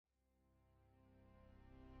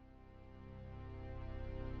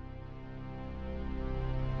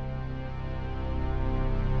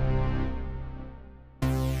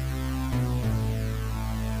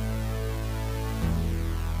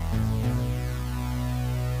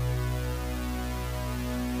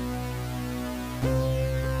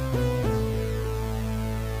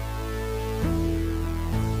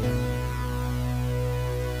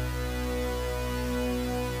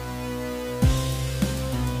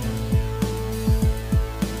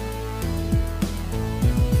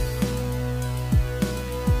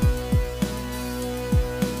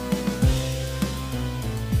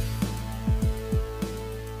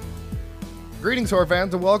Greetings, horror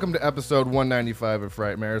fans, and welcome to episode 195 of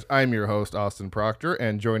Frightmares. I'm your host, Austin Proctor,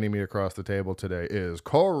 and joining me across the table today is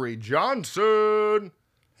Corey Johnson.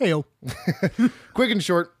 Heyo. Quick and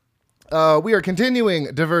short, we are continuing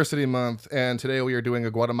Diversity Month, and today we are doing a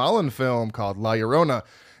Guatemalan film called La Llorona,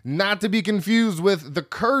 not to be confused with The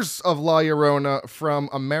Curse of La Llorona from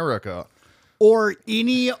America. Or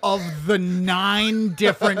any of the 9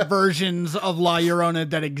 different versions of La Llorona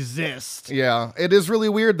that exist. Yeah, it is really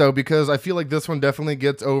weird, though, because I feel like this one definitely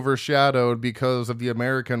gets overshadowed because of the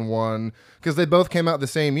American one, because they both came out the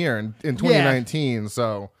same year in 2019,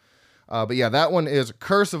 so... but yeah, that one is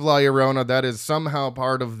Curse of La Llorona. That is somehow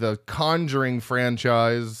part of the Conjuring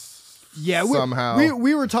franchise. Yeah, somehow.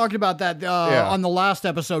 We were talking about that on the last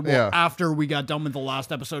episode. Well, after we got done with the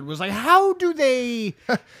last episode, was like, how do they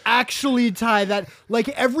actually tie that? Like,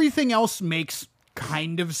 everything else makes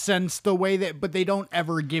kind of sense the way that, but they don't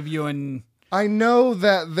ever give you an... I know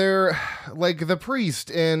that they're like the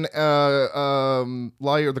priest in The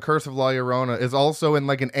Curse of La Llorona is also in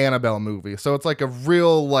like an Annabelle movie, so it's like a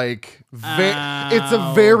real like it's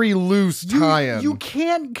a very loose tie-in. You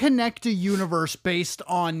can't connect a universe based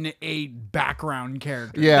on a background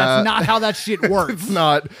character. Yeah, that's not how that shit works. It's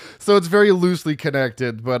not. So it's very loosely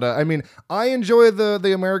connected. But I mean, I enjoy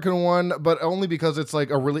the American one, but only because it's like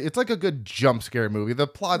it's like a good jump scare movie. The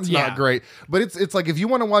plot's not great, but it's like if you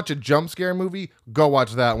want to watch a jump scare movie, go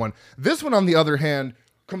watch that one. This one, on the other hand,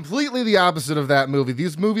 completely the opposite of that movie.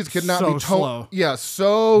 These movies could not be slow. Yeah,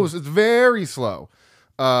 it's very slow.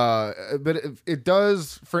 But it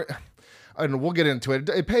does and we'll get into it.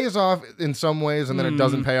 It pays off in some ways, and then it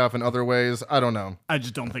doesn't pay off in other ways. I don't know. I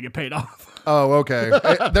just don't think it paid off. Oh, okay.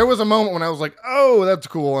 There was a moment when I was like, "Oh, that's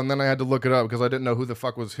cool," and then I had to look it up because I didn't know who the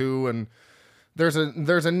fuck was who. And there's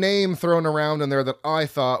a name thrown around in there that I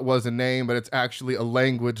thought was a name, but it's actually a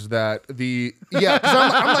language that because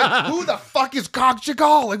I'm like, who the fuck is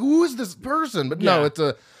Cockchakal? Like, who is this person? But no,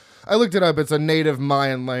 I looked it up. It's a native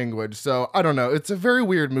Mayan language. So I don't know. It's a very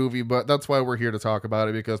weird movie, but that's why we're here to talk about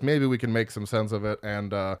it, because maybe we can make some sense of it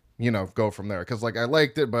and, go from there. Because like I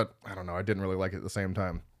liked it, but I don't know. I didn't really like it at the same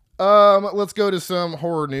time. Let's go to some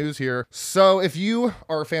horror news here. So if you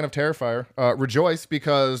are a fan of Terrifier, rejoice,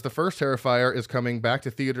 because the first Terrifier is coming back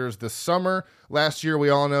to theaters this summer. Last year, we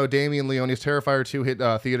all know Damien Leone's Terrifier 2 hit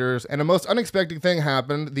theaters, and a most unexpected thing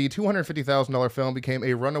happened. The $250,000 film became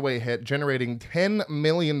a runaway hit, generating $10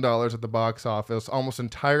 million at the box office, almost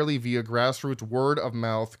entirely via grassroots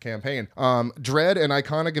word-of-mouth campaign. Dread and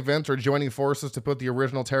iconic events are joining forces to put the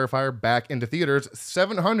original Terrifier back into theaters,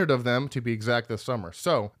 700 of them to be exact this summer.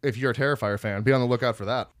 So, if you're a Terrifier fan, be on the lookout for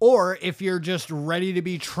that. Or if you're just ready to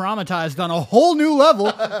be traumatized on a whole new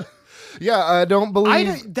level... Yeah, I don't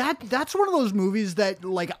believe that's one of those movies that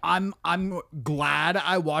like I'm glad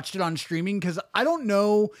I watched it on streaming, because I don't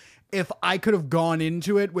know if I could have gone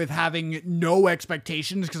into it with having no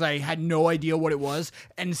expectations, because I had no idea what it was,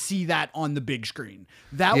 and see that on the big screen.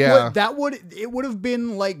 It would have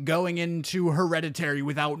been like going into Hereditary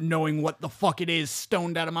without knowing what the fuck it is,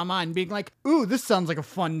 stoned out of my mind, being like, ooh, this sounds like a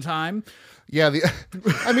fun time. Yeah,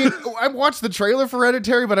 I mean, I watched the trailer for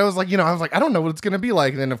Hereditary, but I was like, I don't know what it's going to be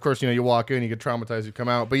like. And then, of course, you walk in, you get traumatized, you come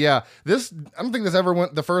out. But yeah, I don't think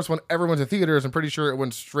the first one ever went to theaters. I'm pretty sure it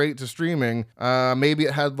went straight to streaming. Maybe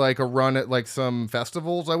it had like a run at like some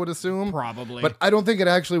festivals, I would assume. Probably. But I don't think it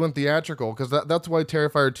actually went theatrical, because that's why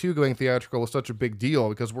Terrifier 2 going theatrical was such a big deal,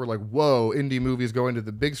 because we're like, whoa, indie movies going to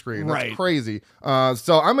the big screen. That's crazy.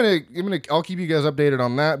 So I'll keep you guys updated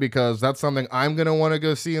on that, because that's something I'm going to want to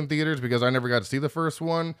go see in theaters, because I never got to see the first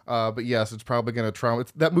one, but yes, it's probably gonna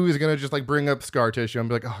that movie's gonna just like bring up scar tissue and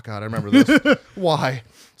be like, oh god, I remember this. Why?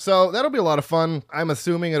 So that'll be a lot of fun. I'm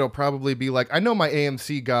assuming it'll probably be like, I know my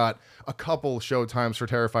AMC got a couple show times for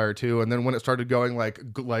Terrifier 2, and then when it started going like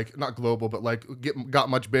not global, but like got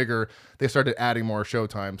much bigger, they started adding more show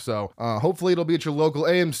time. So hopefully it'll be at your local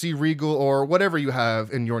AMC, Regal, or whatever you have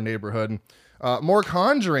in your neighborhood. More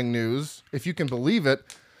Conjuring news, if you can believe it.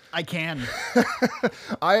 I can.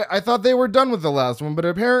 I thought they were done with the last one, but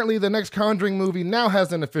apparently the next Conjuring movie now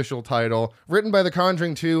has an official title. Written by The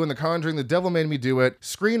Conjuring 2 and The Conjuring The Devil Made Me Do It,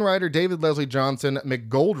 screenwriter David Leslie Johnson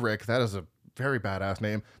McGoldrick, that is a very badass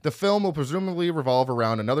name. The film will presumably revolve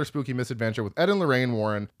around another spooky misadventure with Ed and Lorraine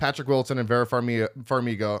Warren, Patrick Wilson, and Vera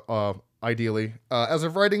Farmiga, ideally. As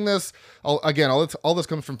of writing this, all this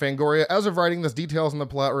comes from Fangoria. As of writing this, details on the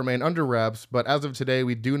plot remain under wraps, but as of today,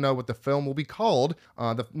 we do know what the film will be called.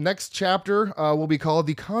 The next chapter will be called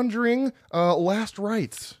The Conjuring Last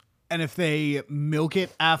Rites. And if they milk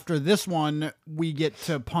it after this one, we get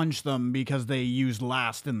to punch them because they used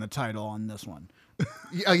last in the title on this one.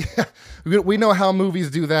 Yeah. We know how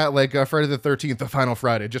movies do that, like Friday the 13th, the final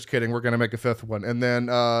Friday. Just kidding, we're going to make a fifth one. And then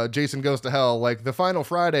Jason Goes to Hell, like the final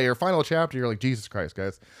Friday or final chapter, you're like, Jesus Christ,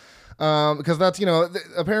 guys. Because that's,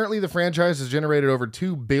 apparently the franchise has generated over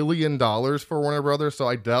 $2 billion for Warner Brothers, so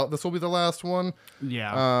I doubt this will be the last one.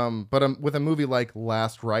 Yeah. But with a movie like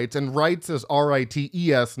Last Rites, and Rights is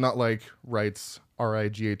R-I-T-E-S, not like Rights,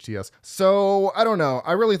 R-I-G-H-T-S. So, I don't know.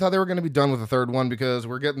 I really thought they were going to be done with the third one because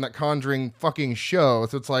we're getting that Conjuring fucking show.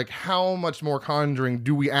 So it's like, how much more Conjuring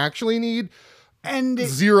do we actually need? And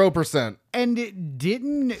 0%. And it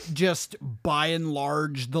didn't just, by and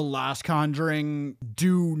large, the last Conjuring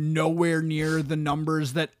do nowhere near the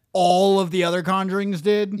numbers that all of the other Conjurings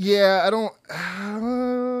did. Yeah, I don't...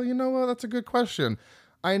 you know what? That's a good question.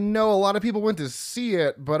 I know a lot of people went to see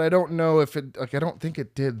it, but I don't know if it... Like, I don't think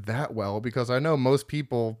it did that well because I know most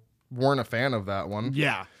people weren't a fan of that one.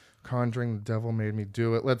 Yeah. Conjuring, the Devil Made Me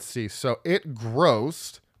Do It. Let's see. So it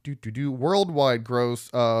grossed... worldwide gross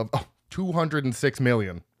of... 206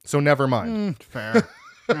 million. So never mind. Fair.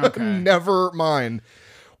 Okay. Never mind.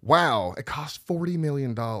 Wow. It cost $40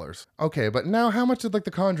 million. Okay, but now how much did like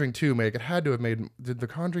The Conjuring 2 make? It had to have made... Did The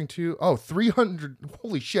Conjuring 2... Oh, 300...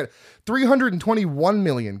 Holy shit. 321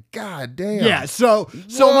 million. God damn. Yeah, so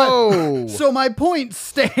my point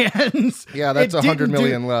stands. Yeah, that's 100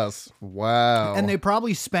 million less. Wow. And they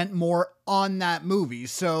probably spent more on that movie.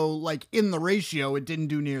 So like in the ratio, it didn't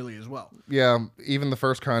do nearly as well. Yeah, even the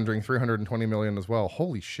first Conjuring, 320 million as well.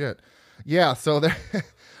 Holy shit. Yeah, so there...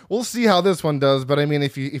 We'll see how this one does, but I mean,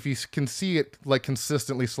 if you can see it like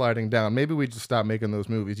consistently sliding down, maybe we just stop making those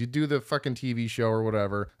movies. You do the fucking TV show or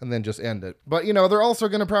whatever, and then just end it. But they're also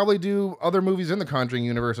going to probably do other movies in the Conjuring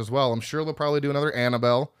universe as well. I'm sure they'll probably do another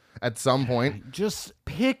Annabelle at some point. Just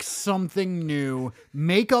pick something new,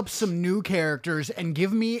 make up some new characters, and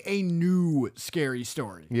give me a new scary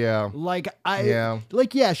story. Yeah.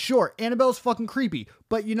 Sure, Annabelle's fucking creepy,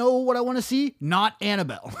 but you know what I want to see? Not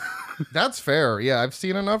Annabelle. That's fair. Yeah, I've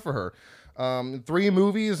seen enough for her. 3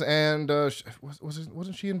 movies, and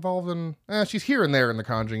wasn't she involved in... she's here and there in the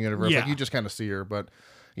Conjuring universe. Yeah. Like, you just kind of see her, but...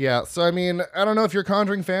 Yeah, so I mean, I don't know if you're a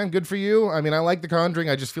Conjuring fan. Good for you. I mean, I like The Conjuring.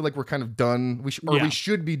 I just feel like we're kind of done. We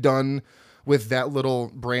should be done with that little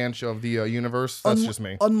branch of the universe. That's just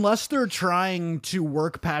me. Unless they're trying to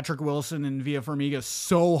work Patrick Wilson and Via Farmiga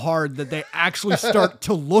so hard that they actually start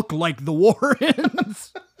to look like the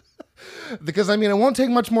Warrens. Because I mean, it won't take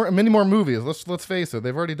many more movies. Let's face it,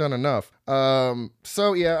 they've already done enough.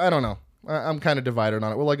 So yeah, I don't know. I'm kind of divided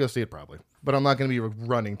on it. Will I go see it? Probably. But I'm not going to be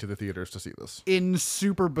running to the theaters to see this. In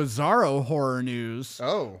super bizarro horror news,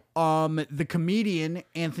 the comedian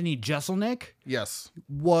Anthony Jeselnik, yes,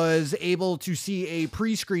 was able to see a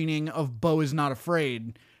pre-screening of Beau Is Not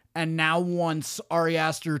Afraid, and now wants Ari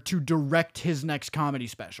Aster to direct his next comedy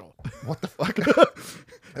special. What the fuck?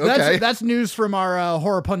 Okay, that's news from our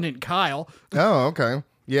horror pundit Kyle. Oh, okay.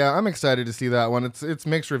 Yeah, I'm excited to see that one. It's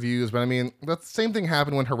mixed reviews, but I mean, that same thing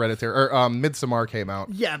happened when Hereditary or Midsommar came out.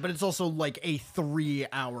 Yeah, but it's also like a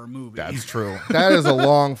 3-hour movie. That's true. That is a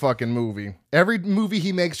long fucking movie. Every movie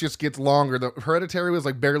he makes just gets longer. The Hereditary was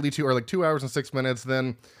like barely 2 hours and 6 minutes.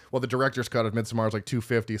 Then, well, the director's cut of Midsommar is like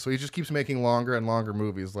 250. So he just keeps making longer and longer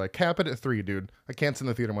movies. Like, cap it at 3, dude. I can't sit in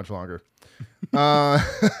the theater much longer.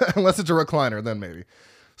 Unless it's a recliner, then maybe.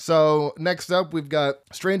 So next up, we've got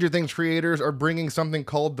Stranger Things creators are bringing something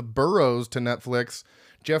called The Burrows to Netflix.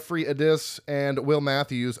 Jeffrey Addis and Will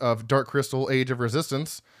Matthews of Dark Crystal Age of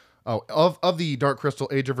Resistance, of the Dark Crystal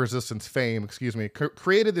Age of Resistance fame,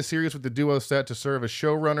 created the series with the duo set to serve as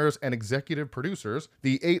showrunners and executive producers.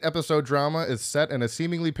 The 8-episode drama is set in a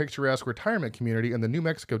seemingly picturesque retirement community in the New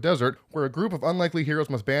Mexico desert, where a group of unlikely heroes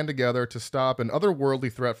must band together to stop an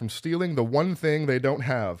otherworldly threat from stealing the one thing they don't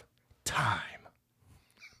have: time.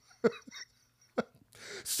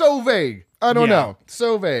 So vague. I don't know.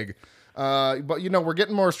 So vague. But we're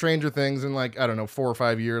getting more Stranger Things in 4 or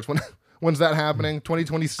 5 years. When's that happening?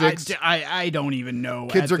 2026? I don't even know.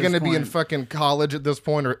 Kids are going to be in fucking college at this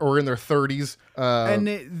point or in their 30s. And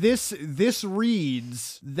this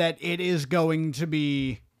reads that it is going to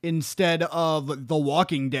be, instead of The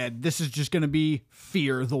Walking Dead, this is just going to be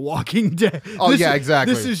Fear the Walking Dead. Oh, yeah,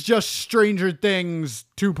 exactly. This is just Stranger Things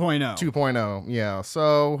 2.0. 2.0, yeah.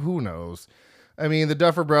 So who knows? I mean, the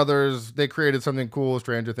Duffer Brothers, they created something cool with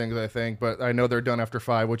Stranger Things, I think, but I know they're done after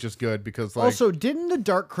 5, which is good because, Also, didn't the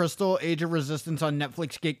Dark Crystal Age of Resistance on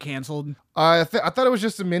Netflix get canceled? I thought it was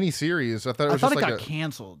just a mini-series. I thought it got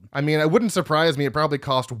canceled. I mean, it wouldn't surprise me. It probably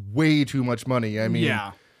cost way too much money. I mean...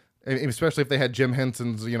 Yeah. Especially if they had Jim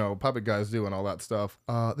Henson's, puppet guys doing all that stuff.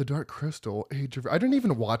 The Dark Crystal, Age of... I didn't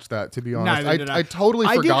even watch that, to be honest. Neither did I. I totally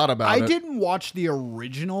forgot about it. I didn't watch the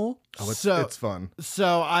original. Oh, it's fun.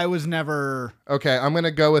 So I was never... Okay, I'm going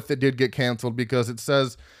to go with it did get canceled because it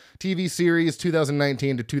says TV series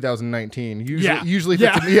 2019 to 2019. Usually if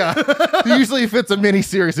if it's a mini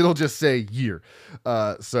series, it'll just say year.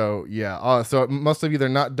 So it must have either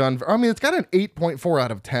not done... I mean, it's got an 8.4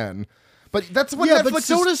 out of 10. But that's what Netflix but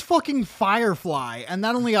so does fucking Firefly, and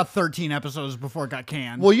that only got 13 episodes before it got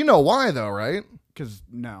canned. Well, you know why though, right?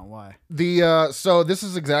 Why? So this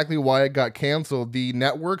is exactly why it got canceled. The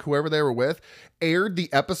network, whoever they were with, aired the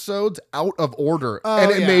episodes out of order,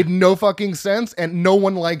 and it made no fucking sense, and no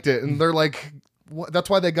one liked it. And they're like, that's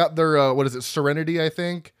why they got their what is it, Serenity? I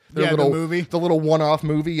think the movie, the little one-off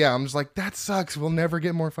movie. Yeah, I'm just like, that sucks. We'll never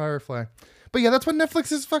get more Firefly. But yeah, that's what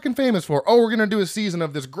Netflix is fucking famous for. Oh, we're going to do a season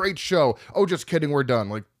of this great show. Oh, just kidding, we're done.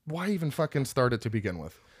 Like, why even fucking start it to begin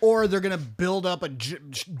with? Or they're going to build up a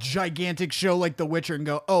gigantic show like The Witcher and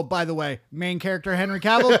go, oh, by the way, main character Henry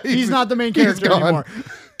Cavill, he's not the main character anymore.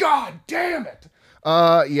 God damn it.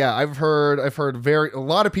 Yeah, I've heard a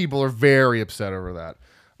lot of people are very upset over that.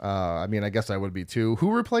 I mean, I guess I would be too.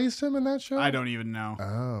 Who replaced him in that show? I don't even know.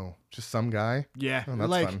 Oh, just some guy? Yeah. Oh,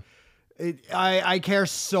 that's fun. I care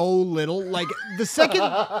so little. Like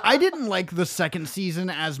I didn't like the second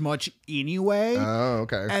season as much anyway. Oh,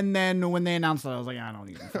 okay. And then when they announced that, I was like, I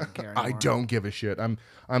don't even fucking care anymore. I don't give a shit. I'm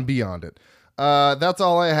beyond it. That's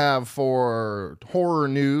all I have for horror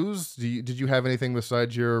news. Did you have anything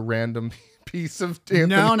besides your random piece of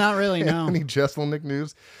No, not really. No. Anthony Jeselnik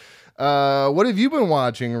news? What have you been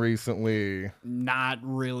watching recently? Not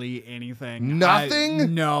really anything.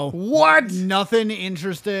 Nothing? No. What? Nothing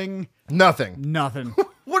interesting. Nothing.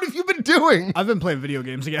 What have you been doing? I've been playing video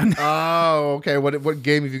games again. Oh, okay. What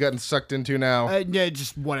game have you gotten sucked into now? Yeah,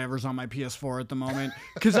 just whatever's on my PS4 at the moment.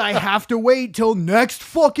 Because I have to wait till next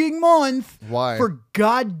fucking month. Why? For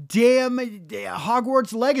goddamn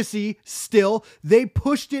Hogwarts Legacy. Still, they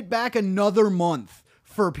pushed it back another month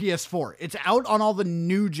for PS4. It's out on all the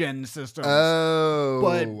new gen systems. Oh.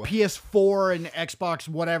 But PS4 and Xbox,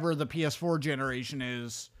 whatever the PS4 generation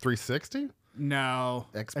is. 360? No.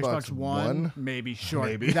 Xbox One? Maybe. Sure.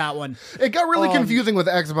 Maybe. That one. It got really confusing with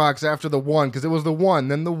Xbox after the One, because it was the One,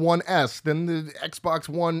 then the One S, then the Xbox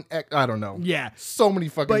One X, I don't know. Yeah. So many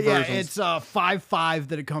fucking versions. But yeah, it's 5.5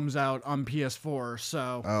 that it comes out on PS4,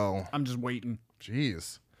 so I'm just waiting.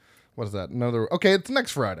 Jeez. What is that? Okay, it's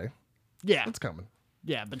next Friday. Yeah. It's coming.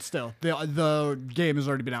 Yeah, but still, the game has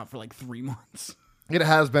already been out for like 3 months. It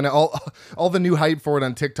has been. All the new hype for it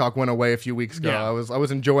on TikTok went away a few weeks ago. Yeah. I was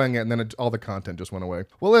enjoying it, and then all the content just went away.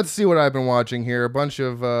 Well, let's see what I've been watching here. A bunch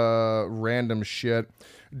of random shit.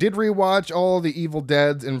 Did rewatch all the Evil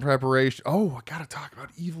Deads in preparation. Oh, I gotta talk about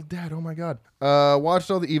Evil Dead. Oh my god. Watched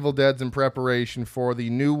all the Evil Deads in preparation for the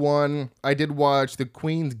new one. I did watch The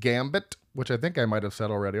Queen's Gambit, which I think I might have said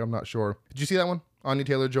already. I'm not sure. Did you see that one? Anya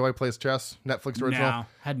Taylor-Joy plays chess, Netflix original. No,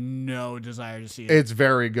 had no desire to see it. It's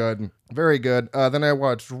very good. Very good. Then I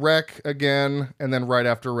watched Rec again, and then right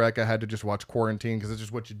after Rec, I had to just watch Quarantine, because it's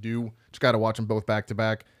just what you do. Just got to watch them both back to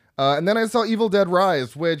back. And then I saw Evil Dead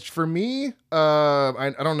Rise, which for me,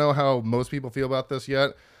 I don't know how most people feel about this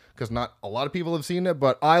yet, because not a lot of people have seen it,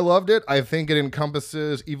 but I loved it. I think it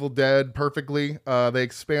encompasses Evil Dead perfectly. They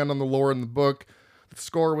expand on the lore in the book. The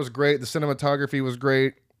score was great. The cinematography was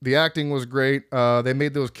great. The acting was great. They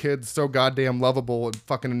made those kids so goddamn lovable. It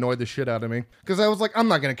fucking annoyed the shit out of me. Because I was like, I'm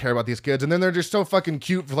not going to care about these kids. And then they're just so fucking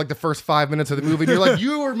cute for like the first 5 minutes of the movie. And you're like,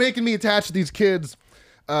 you are making me attached to these kids.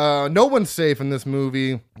 No one's safe in this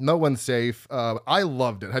movie. No one's safe. I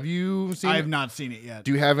loved it. Have you seen it? I have not seen it yet.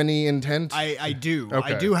 Do you have any intent? I do.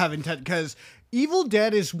 Okay. I do have intent, because Evil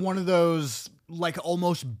Dead is one of those like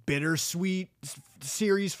almost bittersweet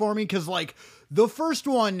series for me, because like the first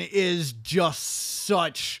one is just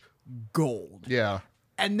such gold. Yeah.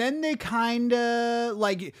 And then they kind of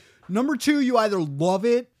like number 2, you either love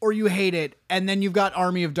it or you hate it, and then you've got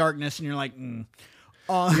Army of Darkness and you're like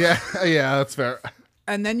yeah, that's fair.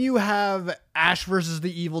 And then you have Ash versus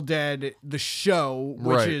the Evil Dead, the show,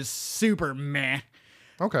 which is super meh.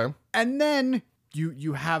 Okay. And then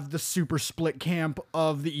you have the super split camp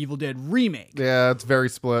of the Evil Dead remake. Yeah, it's very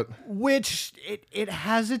split. Which it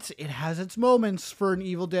has its moments for an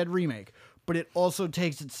Evil Dead remake, but it also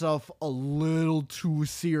takes itself a little too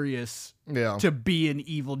serious to be an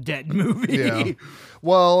Evil Dead movie. Yeah.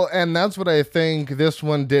 Well, and that's what I think this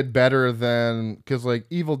one did better than, because like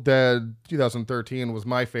Evil Dead 2013 was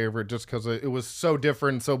my favorite just because it was so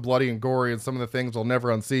different, so bloody and gory, and some of the things I'll never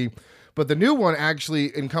unsee. But the new one actually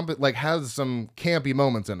has some campy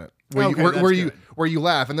moments in it. where Okay, you, that's where you good. where you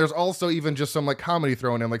laugh. And there's also even just some like comedy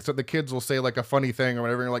thrown in, like so the kids will say like a funny thing or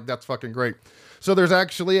whatever, and you're like, that's fucking great. So there's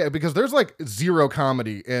actually, because there's like zero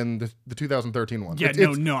comedy in the 2013 one. Yeah,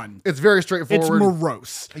 none. It's very straightforward. It's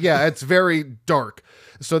morose. Yeah, it's very dark.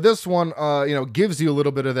 So this one, gives you a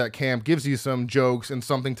little bit of that camp, gives you some jokes and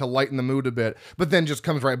something to lighten the mood a bit, but then just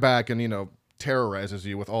comes right back and, terrorizes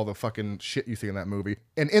you with all the fucking shit you see in that movie.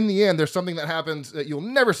 And in the end, there's something that happens that you'll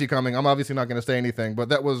never see coming. I'm obviously not going to say anything, but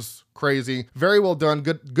that was crazy. Very well done.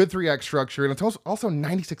 Good 3-act structure. And it's also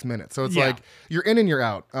 96 minutes. So it's like you're in and you're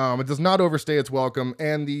out. It does not overstay its welcome.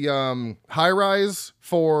 And the high rise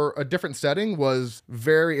for a different setting was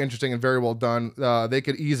very interesting and very well done. They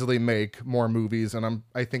could easily make more movies, and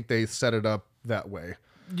I think they set it up that way.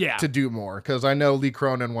 Yeah. To do more, because I know Lee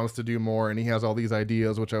Cronin wants to do more and he has all these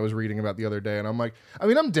ideas, which I was reading about the other day, and I'm like,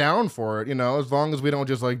 I'm down for it, as long as we don't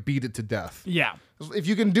just like beat it to death. Yeah. If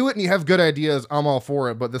you can do it and you have good ideas, I'm all for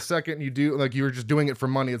it. But the second you do, like you were just doing it for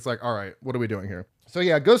money, it's like, all right, what are we doing here? So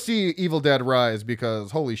yeah, go see Evil Dead Rise,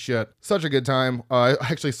 because holy shit, such a good time. I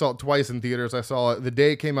actually saw it twice in theaters. I saw it the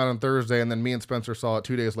day it came out on Thursday, and then me and Spencer saw it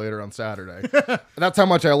 2 days later on Saturday. That's how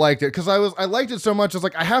much I liked it, because I liked it so much. I was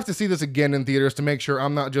like, I have to see this again in theaters to make sure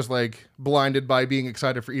I'm not just like blinded by being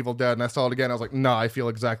excited for Evil Dead. And I saw it again. I was like, nah, I feel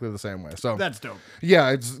exactly the same way. So that's dope.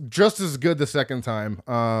 Yeah, it's just as good the second time.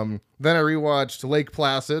 Then I rewatched Lake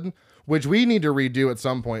Placid, which we need to redo at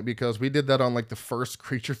some point, because we did that on like the first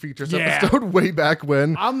Creature Features episode way back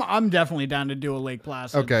when. I'm definitely down to do a Lake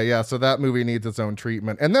Placid. Okay, yeah, so that movie needs its own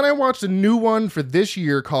treatment. And then I watched a new one for this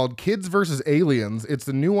year called Kids vs. Aliens. It's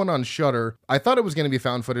the new one on Shudder. I thought it was going to be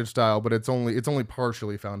found footage style, but it's only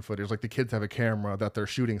partially found footage. Like the kids have a camera that they're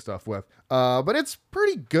shooting stuff with. But it's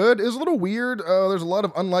pretty good. It's a little weird. There's a lot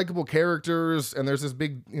of unlikable characters, and there's this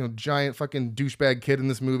big, giant fucking douchebag kid in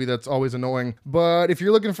this movie that's always annoying. But if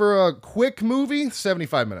you're looking for a quick movie,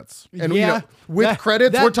 75 minutes. And with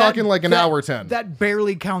credits, we're talking like an hour 10. That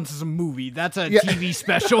barely counts as a movie. That's a TV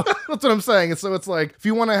special. That's what I'm saying. So it's like, if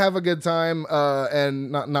you want to have a good time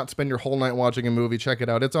and not spend your whole night watching a movie, check it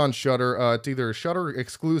out. It's on Shudder. It's either a Shudder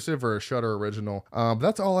exclusive or a Shudder original. But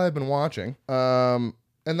that's all I've been watching.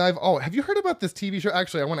 And have you heard about this TV show?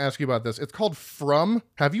 Actually, I want to ask you about this. It's called From.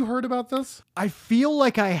 Have you heard about this? I feel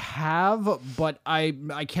like I have, but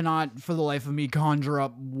I cannot for the life of me conjure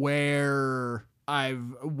up where I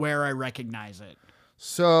recognize it.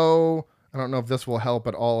 So I don't know if this will help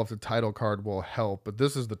at all, if the title card will help, but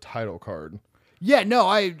this is the title card. Yeah, no,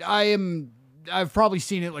 I've probably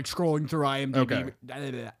seen it like scrolling through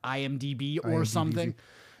IMDb or something.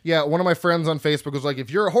 Yeah, one of my friends on Facebook was like, if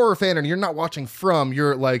you're a horror fan and you're not watching From,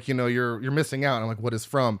 you're like, you're missing out. And I'm like, what is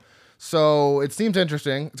From? So it seems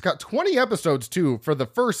interesting. It's got 20 episodes too for the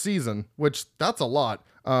first season, which that's a lot.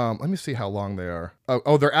 Let me see how long they are.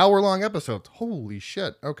 Oh, they're hour-long episodes. Holy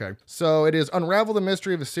shit. Okay. So it is Unravel the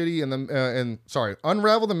Mystery of a City Unravel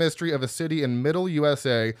the Mystery of a City in Middle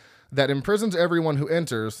USA that imprisons everyone who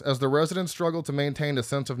enters. As the residents struggle to maintain a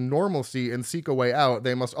sense of normalcy and seek a way out,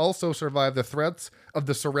 they must also survive the threats of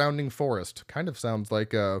the surrounding forest. Kind of sounds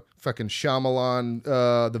like a fucking Shyamalan,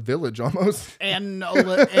 The Village almost. And a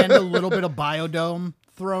little bit of Biodome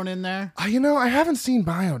thrown in there. I haven't seen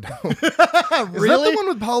Biodome. Really? Is that the one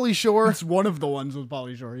with Pauly Shore? It's one of the ones with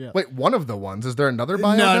Pauly Shore, yeah. Wait, one of the ones? Is there another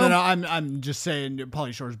Biodome? No. I'm just saying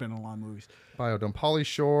Pauly Shore's been in a lot of movies. Biodome, Pauly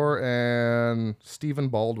Shore, and Stephen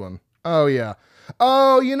Baldwin. Oh, yeah.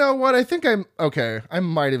 Oh, you know what? I think I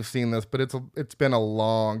might have seen this, but it's been a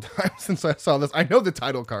long time since I saw this. I know the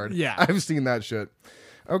title card. Yeah. I've seen that shit.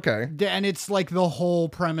 Okay. And it's like the whole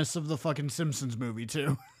premise of the fucking Simpsons movie,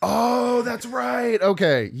 too. Oh, that's right.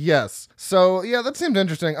 Okay. Yes. So, yeah, that seemed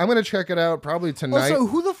interesting. I'm going to check it out probably tonight. Also,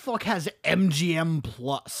 who the fuck has MGM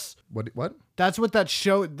Plus? What? That's what the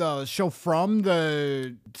show From,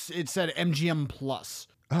 it said MGM Plus.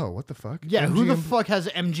 Oh, what the fuck? Yeah, MGM? who the fuck has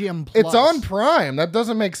MGM Plus? It's on Prime. That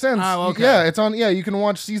doesn't make sense. Oh, okay. Yeah, it's on. Yeah, you can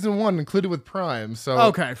watch season 1 included with Prime. So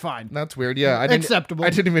okay, fine. That's weird. Yeah, Acceptable. I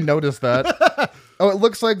didn't even notice that. Oh, it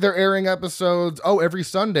looks like they're airing episodes. Oh, every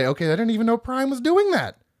Sunday. Okay, I didn't even know Prime was doing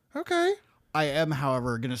that. Okay. I am,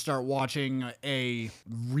 however, going to start watching a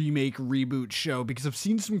remake reboot show because I've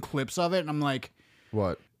seen some clips of it, and I'm like,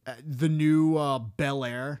 what? The new Bel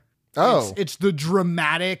Air. Oh. It's the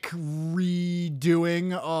dramatic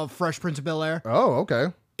redoing of Fresh Prince of Bel Air. Oh, okay.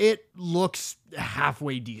 It looks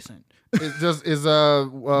halfway decent.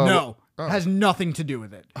 No. Oh. Has nothing to do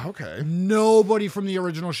with it. Okay. Nobody from the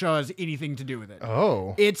original show has anything to do with it.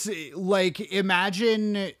 Oh. It's like,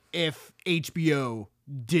 imagine if HBO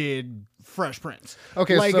did Fresh Prince.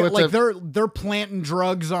 Okay, like, so it's they're planting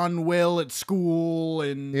drugs on Will at school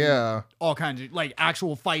and yeah, all kinds of like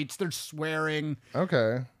actual fights. They're swearing.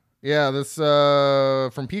 Okay. Yeah, this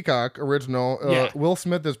from Peacock original. Yeah. Will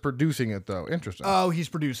Smith is producing it though. Interesting. Oh, he's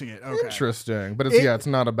producing it. Okay. Interesting, but it's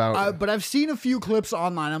not about. But I've seen a few clips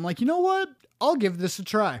online. I'm like, you know what? I'll give this a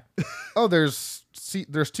try. Oh, there's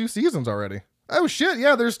 2 seasons already. Oh shit,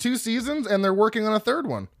 yeah, there's 2 seasons and they're working on a 3rd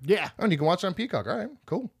one. Yeah. Oh, and you can watch it on Peacock. All right,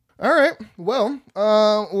 cool. All right, well,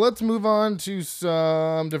 let's move on to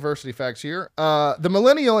some diversity facts here. The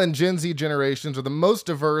millennial and Gen Z generations are the most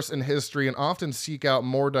diverse in history and often seek out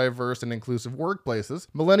more diverse and inclusive workplaces.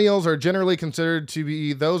 Millennials are generally considered to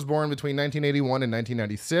be those born between 1981 and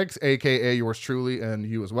 1996, aka yours truly and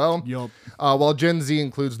you as well. Yup. While Gen Z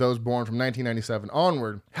includes those born from 1997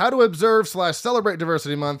 onward. How to observe/celebrate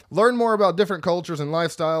Diversity Month. Learn more about different cultures and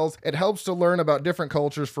lifestyles. It helps to learn about different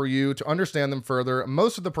cultures for you to understand them further.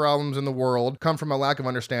 Most of the problems in the world come from a lack of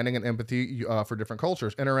understanding and empathy for different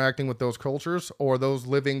cultures. Interacting with those cultures or those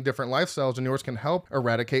living different lifestyles than yours can help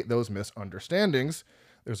eradicate those misunderstandings.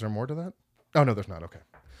 Is there more to that? Oh, no, there's not. Okay.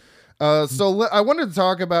 I wanted to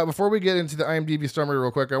talk about, before we get into the IMDb summary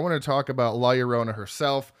real quick, I want to talk about La Llorona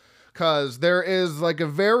herself. Because there is like a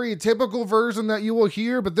very typical version that you will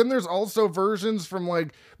hear, but then there's also versions from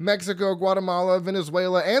like Mexico, Guatemala,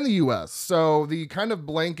 Venezuela, and the US. So the kind of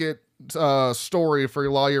blanket story for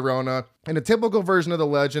La Llorona. In a typical version of the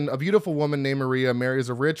legend, a beautiful woman named Maria marries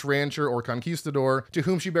a rich rancher or conquistador to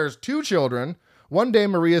whom she bears 2 children. One day,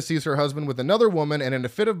 Maria sees her husband with another woman, and in a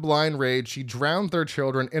fit of blind rage, she drowns their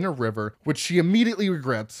children in a river, which she immediately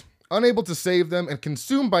regrets. Unable to save them and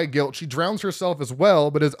consumed by guilt, she drowns herself as well,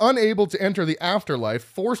 but is unable to enter the afterlife,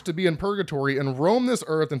 forced to be in purgatory and roam this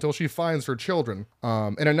earth until she finds her children.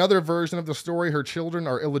 In another version of the story, her children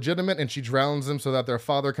are illegitimate and she drowns them so that their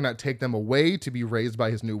father cannot take them away to be raised by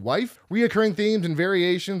his new wife. Reoccurring themes and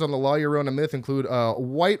variations on the La Llorona myth include a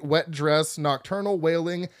white wet dress, nocturnal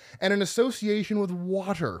wailing, and an association with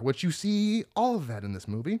water, which you see all of that in this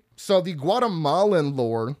movie. So the Guatemalan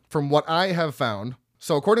lore, from what I have found,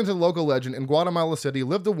 so according to the local legend, in Guatemala City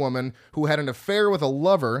lived a woman who had an affair with a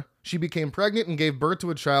lover. She became pregnant and gave birth to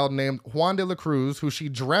a child named Juan de la Cruz, who she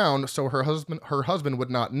drowned so her husband would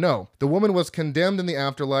not know. The woman was condemned in the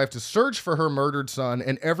afterlife to search for her murdered son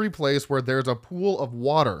in every place where there's a pool of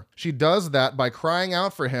water. She does that by crying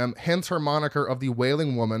out for him, hence her moniker of the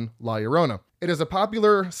Wailing Woman, La Llorona. It is a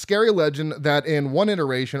popular, scary legend that in one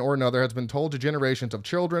iteration or another has been told to generations of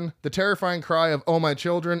children. The terrifying cry of, "Oh my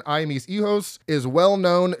children, ay mis hijos," is well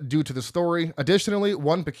known due to the story. Additionally,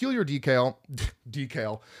 one peculiar detail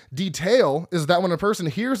is that when a person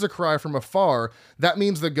hears the cry from afar, that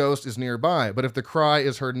means the ghost is nearby. But if the cry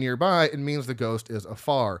is heard nearby, it means the ghost is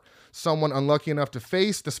afar. Someone unlucky enough to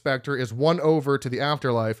face the specter is won over to the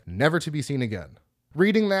afterlife, never to be seen again.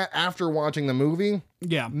 Reading that after watching the movie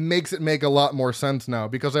makes it make a lot more sense now,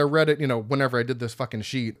 because I read it, whenever I did this fucking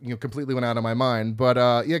sheet, completely went out of my mind. But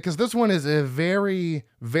yeah, because this one is a very,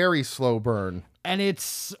 very slow burn. And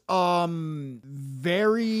it's it's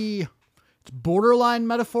borderline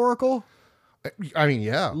metaphorical. I mean,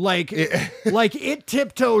 yeah. Like it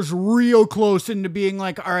tiptoes real close into being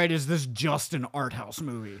like, all right, is this just an art house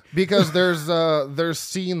movie? Because there's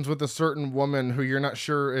scenes with a certain woman who you're not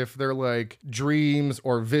sure if they're like dreams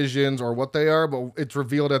or visions or what they are, but it's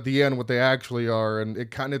revealed at the end what they actually are, and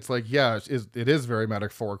it's like, yeah, it is very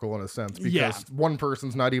metaphorical in a sense, because one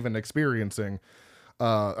person's not even experiencing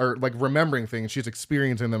or like remembering things, she's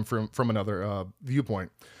experiencing them from another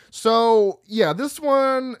viewpoint. So yeah, this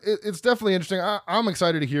one, it's definitely interesting. I'm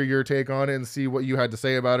excited to hear your take on it and see what you had to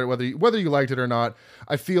say about it, whether you liked it or not.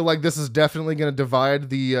 I feel like this is definitely going to divide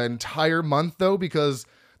the entire month though, because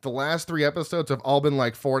the last 3 episodes have all been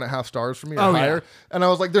like 4.5 stars for me or higher. Yeah. And I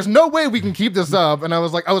was like, there's no way we can keep this up. And I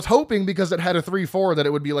was hoping because it had a 3-4 that it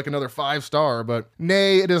would be like another 5-star, but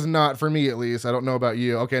nay, it is not for me, at least. I don't know about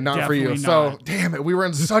you. Okay, not Definitely for you. Not. So damn it, we were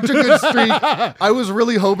in such a good streak. I was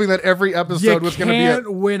really hoping that every episode was going to be. You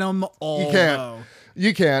can't win them all. You can't. Though.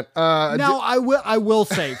 You can't. Now I will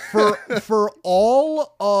say for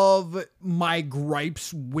all of my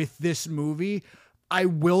gripes with this movie, I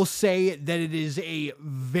will say that it is a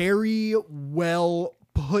very well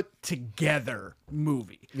put together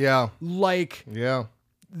movie. Yeah. Like, yeah.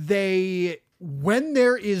 When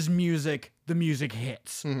there is music, the music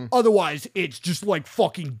hits. Mm-hmm. Otherwise, it's just like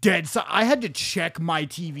fucking dead. So I had to check my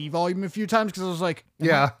TV volume a few times because I was like,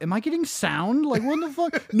 am I getting sound? Like, what the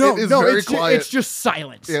fuck? No, it's just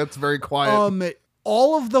silence. Yeah, it's very quiet.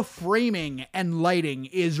 All of the framing and lighting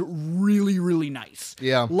is really, really nice.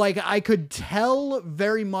 Yeah. Like, I could tell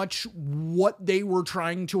very much what they were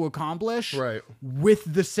trying to accomplish with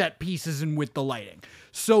the set pieces and with the lighting.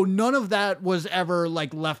 So none of that was ever,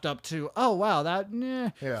 like, left up to, oh, wow, that,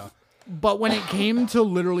 Yeah. But when it came to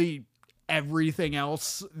literally everything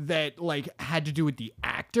else that like had to do with the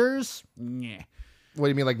actors, yeah. What do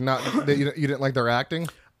you mean, like not that you didn't like their acting?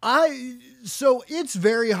 So it's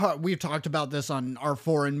very hard. We've talked about this on our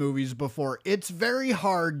foreign movies before. It's very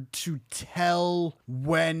hard to tell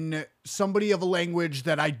when somebody of a language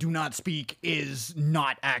that I do not speak is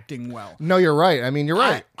not acting well. No, you're right. I mean, you're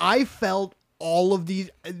right. I felt all of these,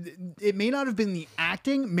 it may not have been the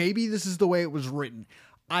acting. Maybe this is the way it was written.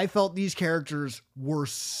 I felt these characters were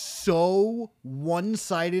so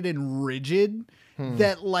one-sided and rigid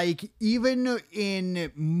that, like, even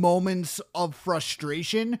in moments of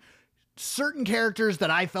frustration, certain characters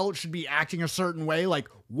that I felt should be acting a certain way, like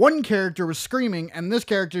one character was screaming and this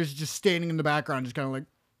character is just standing in the background, just kind of like,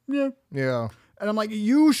 yeah. Yeah. And I'm like,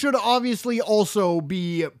 you should obviously also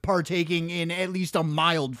be partaking in at least a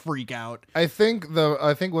mild freak out. I think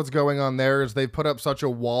what's going on there is they put up such a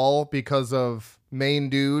wall because of main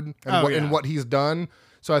dude and what he's done.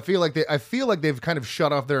 So I feel like they've kind of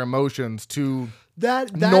shut off their emotions to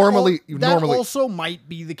that normally also might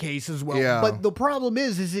be the case as well. Yeah. But the problem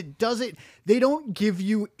is they don't give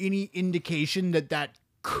you any indication that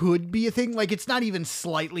could be a thing. Like, it's not even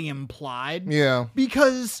slightly implied. Yeah.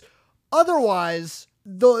 Because otherwise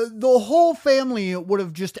the whole family would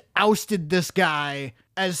have just ousted this guy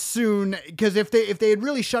as soon, because if they had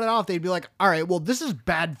really shut it off, they'd be like, all right, well, this is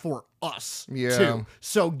bad for us too.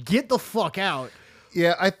 So get the fuck out.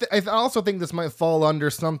 Yeah, I also think this might fall under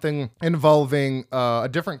something involving a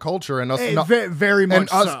different culture and us very much and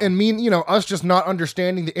us so. and us just not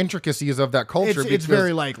understanding the intricacies of that culture. It's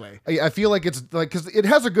very likely. I feel like it's like, because it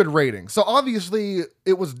has a good rating, so obviously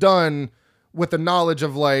it was done with the knowledge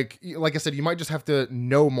of like I said, you might just have to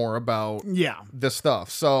know more about this stuff.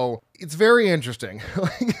 So it's very interesting.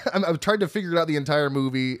 I've tried to figure it out the entire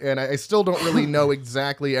movie, and I still don't really know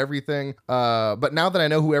exactly everything. But now that I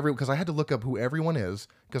know because I had to look up who everyone is,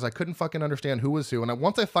 because I couldn't fucking understand who was who. And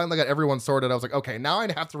once I finally got everyone sorted, I was like, okay, now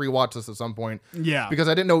I'd have to rewatch this at some point. Yeah. Because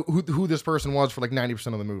I didn't know who this person was for like 90%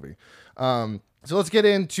 of the movie. So let's get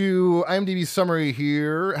into IMDb's summary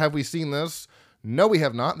here. Have we seen this? No, we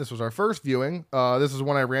have not. This was our first viewing. This is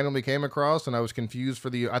one I randomly came across, and I was confused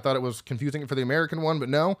I thought it was confusing for the American one, but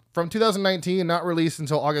no. From 2019, not released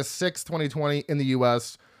until August 6, 2020 in the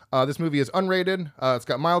US. This movie is unrated. It's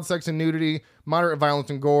got mild sex and nudity, moderate violence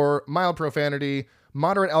and gore, mild profanity,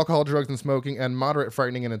 moderate alcohol, drugs, and smoking, and moderate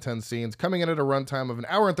frightening and intense scenes, coming in at a runtime of 1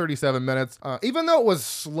 hour and 37 minutes. Even though it was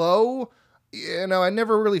slow, I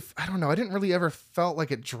didn't really ever felt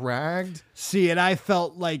like it dragged. See, and I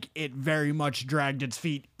felt like it very much dragged its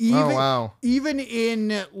feet. Even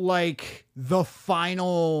in like the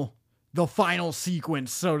final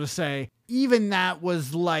sequence, so to say, even that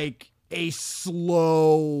was like a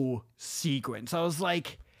slow sequence. I was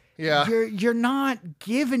like, yeah, you're not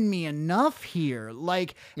giving me enough here.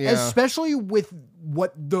 Like, especially with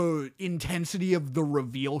what the intensity of the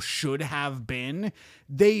reveal should have been,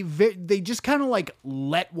 they just kind of like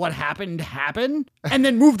let what happened happen and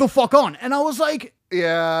then move the fuck on. And I was like,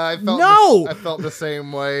 yeah, I felt the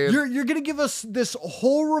same way. You're gonna give us this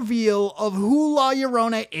whole reveal of who La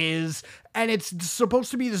Llorona is, and it's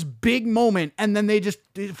supposed to be this big moment, and then they just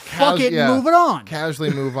move it on. Casually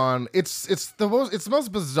move on. It's the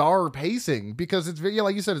most bizarre pacing, because it's very,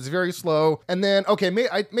 like you said, it's very slow. And then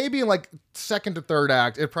maybe in like second to third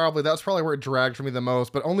act, that's probably where it dragged for me the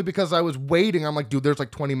most, but only because I was waiting. I'm like, dude, there's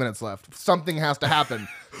like 20 minutes left. Something has to happen.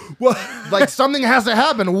 Well, like something has to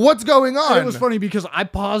happen. What's going on? It was funny because I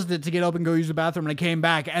paused it to get up and go use the bathroom, and I came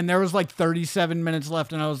back and there was like 37 minutes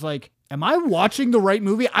left, and I was like, am I watching the right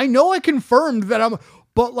movie? I know I confirmed that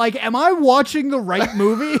but like, am I watching the right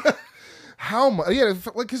movie? How much? Yeah,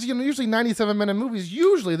 because usually 97-minute movies,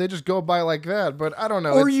 usually they just go by like that, but I don't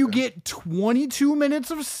know. Or you get 22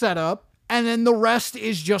 minutes of setup, and then the rest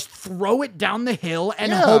is just throw it down the hill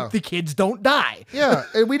and hope the kids don't die. Yeah,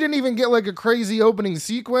 and we didn't even get like a crazy opening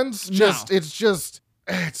sequence.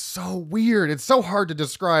 It's so weird. It's so hard to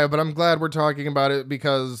describe, but I'm glad we're talking about it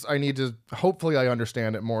because hopefully I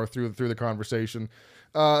understand it more through the conversation.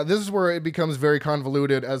 This is where it becomes very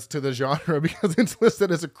convoluted as to the genre, because it's listed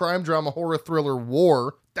as a crime, drama, horror, thriller,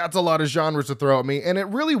 war. That's a lot of genres to throw at me, and it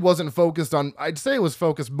really wasn't focused on, I'd say it was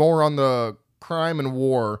focused more on the crime and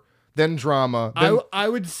war than drama. I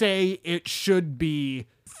would say it should be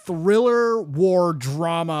thriller, war,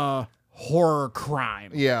 drama, horror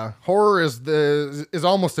crime. Yeah, horror is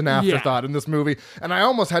almost an afterthought in this movie, and I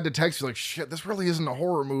almost had to text you like, "Shit, this really isn't a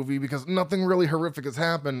horror movie because nothing really horrific has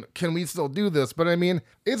happened. Can we still do this?" But I mean,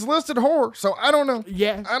 it's listed horror, so I don't know.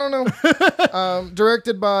 Yeah. I don't know.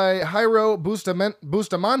 Directed by Jairo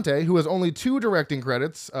Bustamante, who has only 2 directing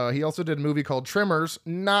credits. He also did a movie called Tremors,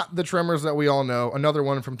 not the Tremors that we all know, another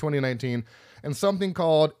one from 2019, and something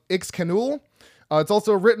called Ixcanul. It's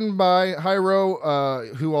also written by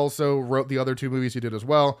Jairo, who also wrote the other 2 movies he did as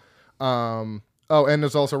well. And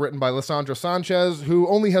it's also written by Lissandra Sanchez, who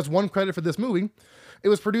only has 1 credit for this movie. It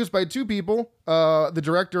was produced by 2 people, the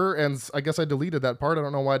director, and I guess I deleted that part. I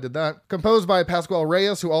don't know why I did that. Composed by Pascual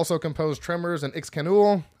Reyes, who also composed Tremors and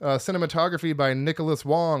Ixcanul. Cinematography by Nicholas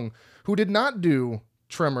Wong, who did not do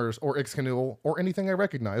Tremors or Ixcanul or anything I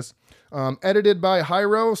recognize. Edited by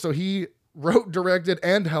Jairo, so he wrote, directed,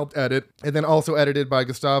 and helped edit, and then also edited by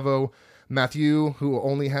Gustavo Mathieu, who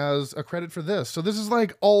only has a credit for this. So this is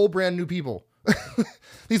like all brand new people.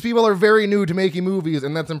 These people are very new to making movies,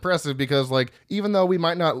 and that's impressive because, like, even though we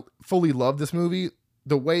might not fully love this movie,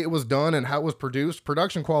 the way it was done and how it was produced,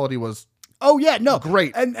 production quality was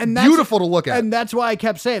great, and that's beautiful to look at. And that's why I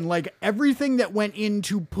kept saying, like, everything that went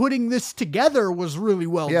into putting this together was really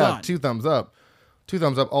well done. Yeah, 2 thumbs up. 2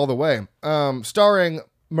 thumbs up all the way. Starring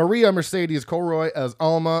Maria Mercedes Colroy as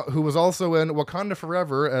Alma, who was also in Wakanda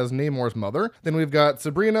Forever as Namor's mother. Then we've got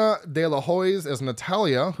Sabrina De La Hoyes as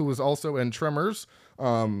Natalia, who was also in Tremors,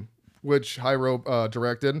 which Jairo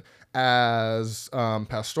directed, as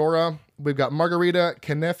Pastora. We've got Margarita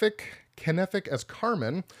Kenefic as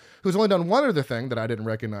Carmen, who's only done 1 other thing that I didn't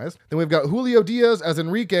recognize. Then we've got Julio Diaz as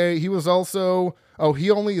Enrique. He was also, he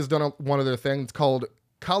only has done 1 other thing. It's called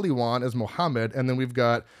Kaliwan as Mohammed. And then we've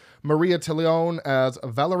got Maria Teleon as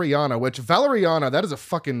Valeriana, which Valeriana, that is a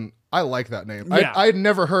fucking, I like that name. Yeah. I'd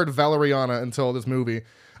never heard Valeriana until this movie,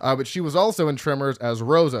 but she was also in Tremors as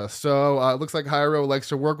Rosa. So it looks like Jairo likes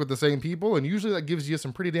to work with the same people, and usually that gives you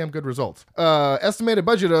some pretty damn good results. Estimated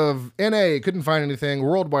budget of NA, couldn't find anything.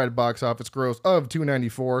 Worldwide box office gross of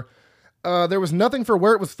 $294. There was nothing for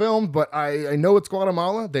where it was filmed, but I know it's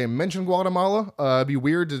Guatemala. They mentioned Guatemala. It'd be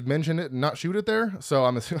weird to mention it and not shoot it there. So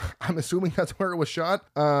I'm assuming that's where it was shot.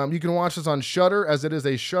 You can watch this on Shudder, as it is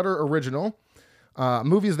a Shudder original.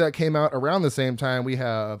 Movies that came out around the same time, we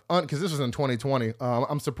have, because this was in 2020.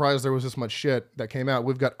 I'm surprised there was this much shit that came out.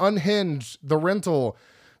 We've got Unhinged, The Rental,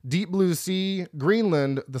 Deep Blue Sea,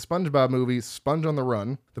 Greenland, the SpongeBob movie, Sponge on the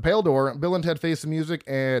Run, The Pale Door, Bill and Ted Face the Music,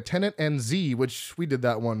 and Tenet and Z, which we did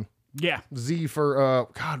that one. Yeah. Z for,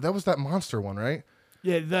 God, that was that monster one, right?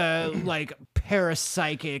 Yeah, the, like,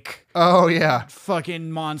 parapsychic. Oh, yeah. Fucking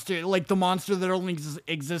monster. Like, the monster that only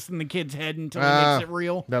exists in the kid's head until he makes it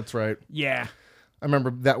real. That's right. Yeah. I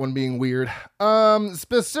remember that one being weird.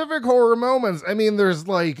 Specific horror moments. I mean, there's,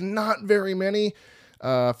 like, not very many.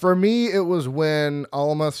 For me, it was when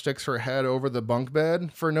Alma sticks her head over the bunk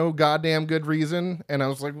bed for no goddamn good reason. And I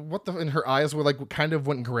was like, what the... And her eyes were, like, kind of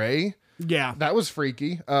went gray. Yeah. That was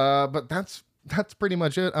freaky. But that's pretty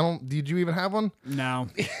much it. Did you even have one? No.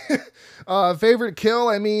 Favorite kill?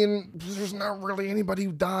 I mean, there's not really anybody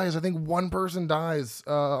who dies. I think 1 person dies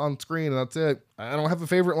on screen, and that's it. I don't have a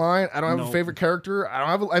favorite line. I don't have a favorite character.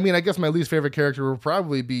 I mean, I guess my least favorite character would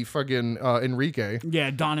probably be fucking Enrique.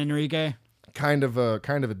 Yeah, Don Enrique. Kind of a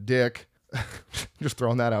dick. Just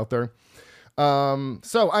throwing that out there.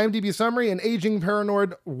 So IMDb summary: an aging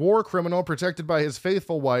paranoid war criminal protected by his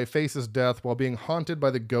faithful wife faces death while being haunted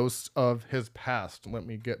by the ghosts of his past. Let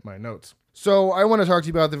me get my notes. So I want to talk to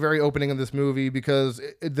you about the very opening of this movie, because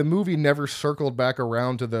the movie never circled back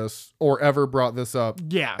around to this or ever brought this up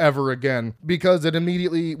ever again, because it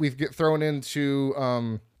immediately, we get thrown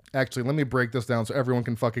into, actually, let me break this down so everyone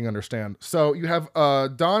can fucking understand. So you have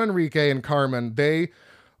Don Enrique and Carmen. They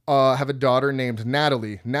have a daughter named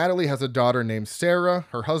Natalie. Natalie has a daughter named Sarah.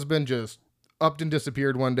 Her husband just upped and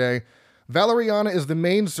disappeared one day. Valeriana is the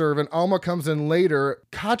main servant. Alma comes in later.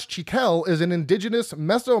 Kachchikel is an indigenous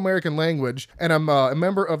Mesoamerican language and a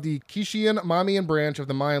member of the Quichean Mamian branch of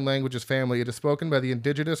the Mayan languages family. It is spoken by the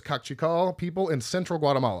indigenous Kachchikel people in central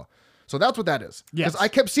Guatemala. So that's what that is. Yes. Because I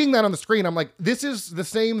kept seeing that on the screen. I'm like, this is the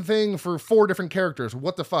same thing for 4 different characters.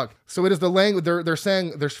 What the fuck? So it is the language.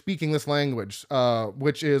 They're speaking this language,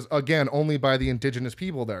 which is, again, only by the indigenous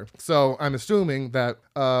people there. So I'm assuming that,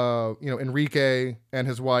 Enrique and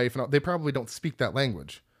his wife, they probably don't speak that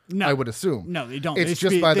language. No, I would assume. No, they don't. It's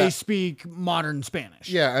they speak modern Spanish.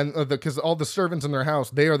 Yeah, and because all the servants in their house,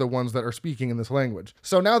 they are the ones that are speaking in this language.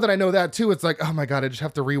 So now that I know that too, it's like, oh my God, I just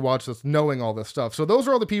have to rewatch this knowing all this stuff. So those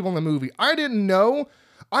are all the people in the movie. I didn't know.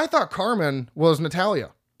 I thought Carmen was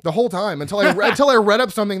Natalia. the whole time until I read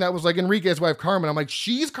up something that was like Enrique's wife Carmen. I'm like,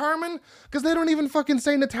 she's Carmen? Because they don't even fucking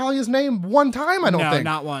say Natalia's name one time, I don't think.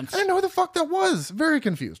 No, not once. I didn't know who the fuck that was. Very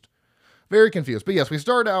confused. Very confused. But yes, we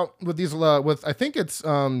start out with these with I think it's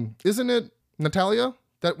isn't it Natalia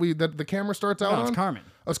that the camera starts out on? It's Carmen.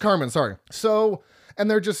 Oh, it's Carmen, sorry. So, and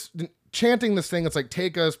they're just chanting this thing. It's like,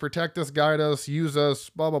 take us, protect us, guide us, use us,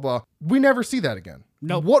 blah, blah, blah. We never see that again.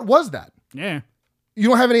 Nope. What was that? Yeah. You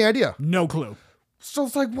don't have any idea. No clue. So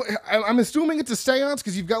it's like, I'm assuming it's a seance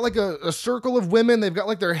because you've got like a circle of women. They've got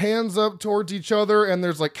like their hands up towards each other and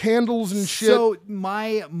there's like candles and shit. So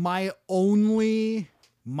my only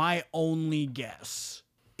guess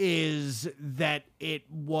is that it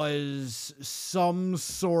was some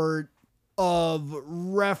sort of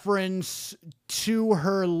reference to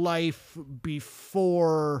her life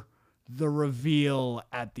before the reveal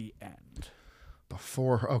at the end.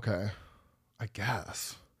 Okay. I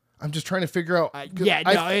guess. I'm just trying to figure out.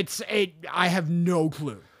 I have no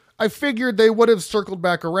clue. I figured they would have circled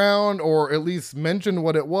back around or at least mentioned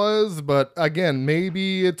what it was. But again,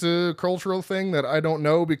 maybe it's a cultural thing that I don't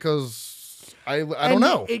know because I don't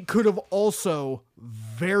know. It could have also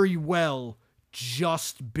very well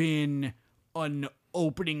just been an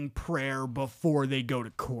opening prayer before they go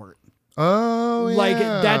to court. Oh, yeah. Like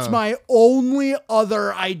that's my only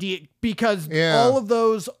other idea because all of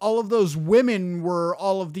those women were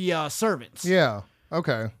all of the servants. Yeah.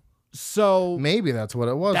 Okay. So maybe that's what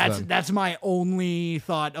it was. That's my only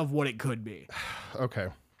thought of what it could be. Okay.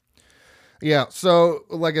 Yeah. So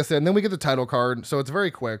like I said, and then we get the title card. So it's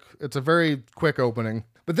very quick. It's a very quick opening.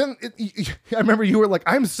 But then I remember you were like,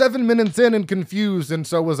 I'm 7 minutes in and confused. And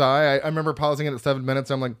so was I. I remember pausing it at 7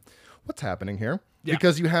 minutes. I'm like, what's happening here? Yeah.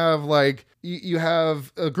 Because you have like, you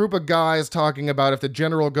have a group of guys talking about if the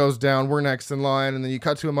general goes down, we're next in line. And then you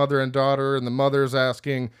cut to a mother and daughter and the mother's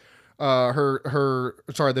asking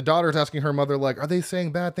the daughter's asking her mother, like, are they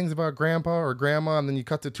saying bad things about grandpa or grandma? And then you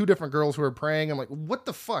cut to two different girls who are praying. I'm like, what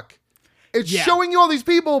the fuck? It's showing you all these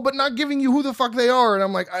people, but not giving you who the fuck they are. And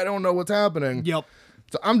I'm like, I don't know what's happening. Yep.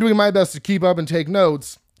 So I'm doing my best to keep up and take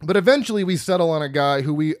notes. But eventually we settle on a guy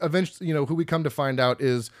who we come to find out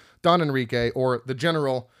is Don Enrique, or the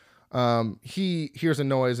general. He hears a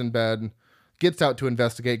noise in bed, gets out to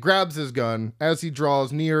investigate, grabs his gun. As he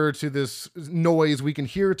draws nearer to this noise, we can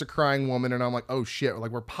hear it's a crying woman. And I'm like, oh shit,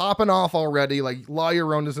 like we're popping off already. Like La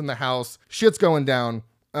Llorona's in the house. Shit's going down.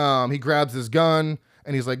 He grabs his gun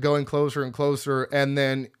and he's like going closer and closer. And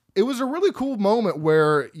then it was a really cool moment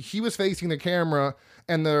where he was facing the camera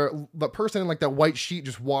and the person in like that white sheet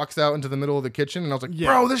just walks out into the middle of the kitchen. And I was like,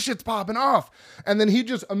 bro, this shit's popping off. And then he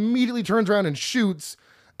just immediately turns around and shoots.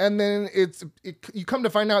 And then you come to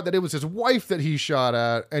find out that it was his wife that he shot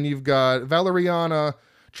at. And you've got Valeriana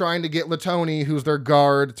trying to get Latoni, who's their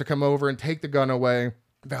guard, to come over and take the gun away.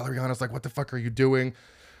 Valeriana's like, what the fuck are you doing? And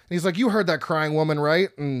he's like, you heard that crying woman, right?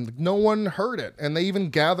 And no one heard it. And they even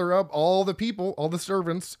gather up all the people, all the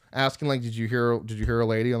servants, asking like, did you hear a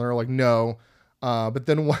lady? And they're like, no. But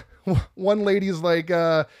then one lady's like,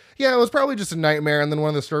 yeah, it was probably just a nightmare. And then one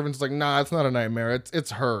of the servants is like, nah, it's not a nightmare.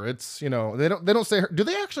 It's her. It's, they don't say her. Do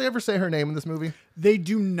they actually ever say her name in this movie? They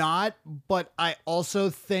do not. But I also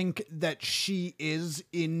think that she is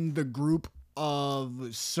in the group of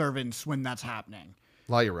servants when that's happening.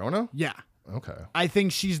 La Llorona? Yeah. Okay. I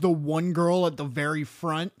think she's the one girl at the very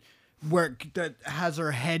front that has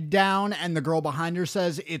her head down and the girl behind her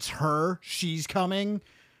says it's her. She's coming.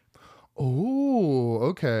 Oh,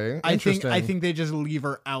 okay. I think they just leave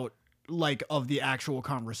her out like of the actual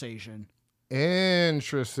conversation.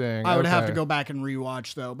 Interesting. I would have to go back and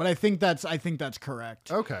rewatch though, but I think that's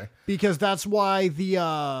correct. Okay. Because that's why they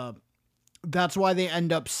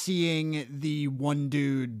end up seeing the one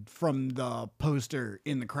dude from the poster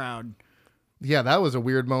in the crowd. Yeah, that was a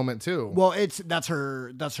weird moment too. Well, that's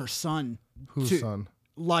her son. Whose son?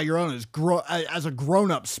 La Llorona's as a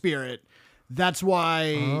grown-up spirit. That's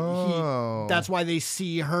why that's why they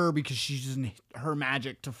see her, because she's using her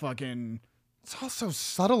magic to fucking. It's all so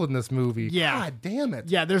subtle in this movie. Yeah. God damn it.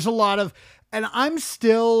 Yeah, there's a lot of, and I'm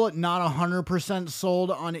still not 100%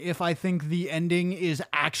 sold on if I think the ending is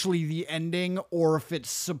actually the ending or if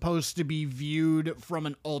it's supposed to be viewed from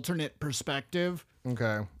an alternate perspective.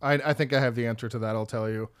 Okay. I think I have the answer to that, I'll tell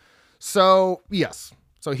you. So, yes.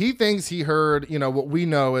 So he thinks he heard, what we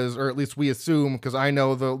know is, or at least we assume, because I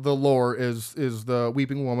know the lore is the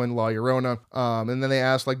weeping woman, La Llorona. And then they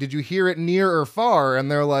ask, like, did you hear it near or far?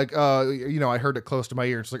 And they're like, I heard it close to my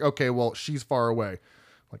ear. It's like, okay, well, she's far away.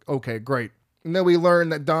 Like, okay, great. And then we learn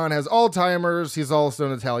that Don has Alzheimer's. He's also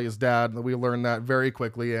Natalia's dad. We learn that very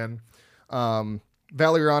quickly. And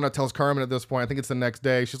Valeriana tells Carmen at this point, I think it's the next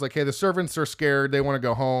day, she's like, hey, the servants are scared. They want to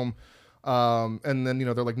go home. And then,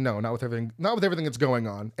 they're like, no, not with everything that's going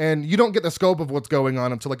on. And you don't get the scope of what's going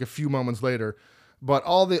on until like a few moments later. But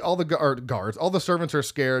all the guards, all the servants are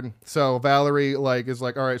scared. So Valerie is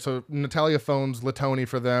like, all right, so Natalia phones Latoni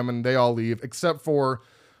for them and they all leave except for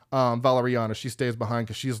Valeriana. She stays behind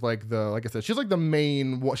because she's like she's like the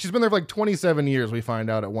main one. She's been there for like 27 years, we find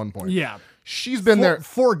out at one point. Yeah. She's been there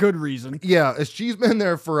for good reason. Yeah, she's been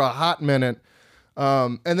there for a hot minute.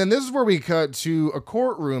 And then this is where we cut to a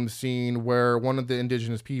courtroom scene where one of the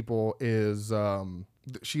indigenous people is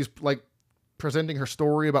she's like presenting her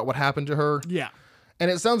story about what happened to her. Yeah. And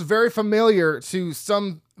it sounds very familiar to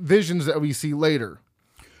some visions that we see later.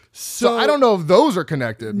 So I don't know if those are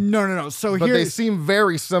connected. No. But they seem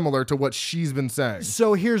very similar to what she's been saying.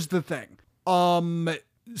 So here's the thing.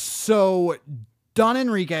 So Don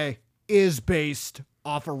Enrique is based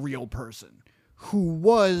off a real person who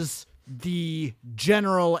was the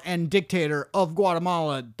general and dictator of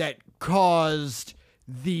Guatemala that caused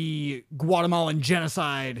the Guatemalan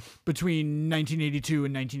genocide between 1982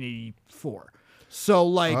 and 1984. So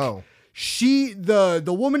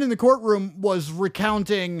the woman in the courtroom was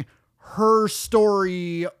recounting her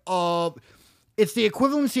story of, it's the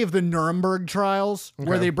equivalency of the Nuremberg trials,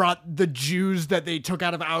 where they brought the Jews that they took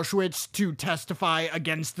out of Auschwitz to testify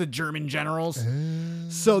against the German generals.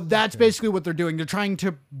 So that's basically what they're doing. They're trying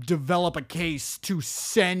to develop a case to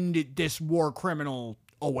send this war criminal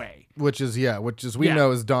away. Which we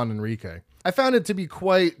know is Don Enrique. I found it to be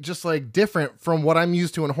quite just different from what I'm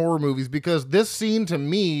used to in horror movies, because this scene to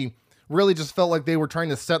me really just felt like they were trying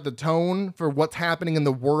to set the tone for what's happening in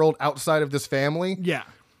the world outside of this family. Yeah.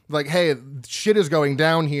 Like, hey, shit is going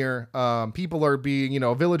down here. People are being,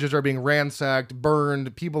 villages are being ransacked,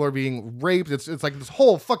 burned. People are being raped. It's like this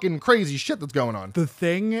whole fucking crazy shit that's going on. The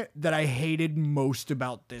thing that I hated most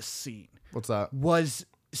about this scene. What's that? Was,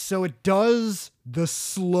 so it does the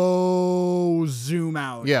slow zoom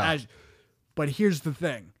out. Yeah. But here's the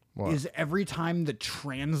thing. What? Is every time the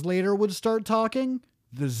translator would start talking,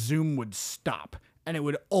 the zoom would stop. And it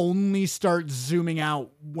would only start zooming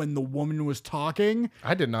out when the woman was talking.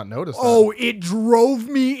 I did not notice that. Oh, it drove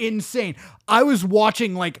me insane. I was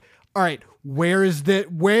watching all right, where is the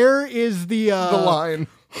line?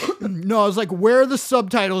 No, I was like, where are the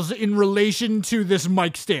subtitles in relation to this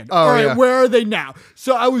mic stand? Oh, all right, yeah. where are they now?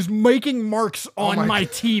 So I was making marks on my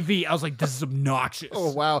TV. I was like, this is obnoxious.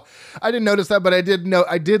 Oh, wow. I didn't notice that, but I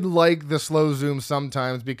did like the slow zoom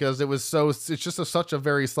sometimes, because it's just such a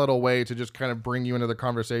very subtle way to just kind of bring you into the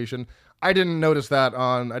conversation. I didn't notice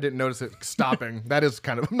it stopping. That is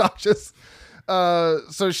kind of obnoxious.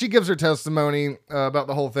 So she gives her testimony about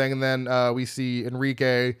the whole thing, and then we see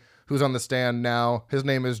Enrique, who's on the stand now. His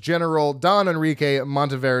name is General Don Enrique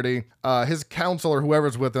Monteverde. His counsel, or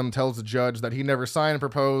whoever's with him, tells the judge that he never signed,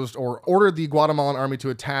 proposed, or ordered the Guatemalan army to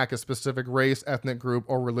attack a specific race, ethnic group,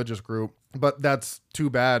 or religious group. But that's too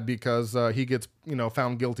bad, because he gets,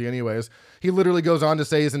 found guilty anyways. He literally goes on to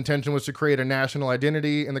say his intention was to create a national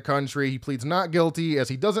identity in the country. He pleads not guilty, as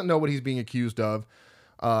he doesn't know what he's being accused of.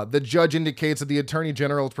 The judge indicates that the attorney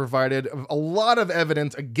general has provided a lot of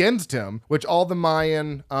evidence against him, which all the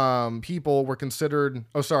Mayan people were considered.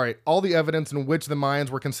 All the evidence in which the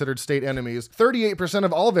Mayans were considered state enemies. 38%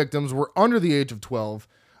 of all victims were under the age of 12.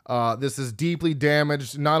 This has deeply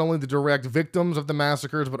damaged not only the direct victims of the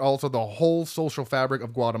massacres, but also the whole social fabric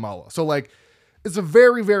of Guatemala. So it's a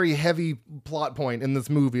very, very heavy plot point in this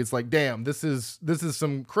movie. It's like, damn, this is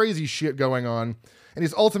some crazy shit going on. And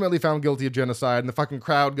he's ultimately found guilty of genocide, and the fucking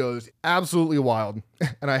crowd goes absolutely wild.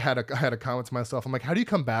 And I had a comment to myself. I'm like, how do you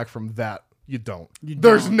come back from that? You don't.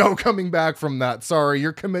 There's no coming back from that. Sorry,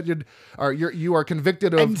 you're committed, or you are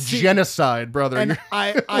convicted of genocide, brother. And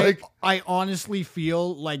I honestly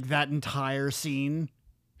feel like that entire scene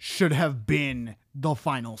should have been the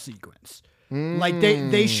final sequence. Like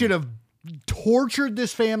they should have tortured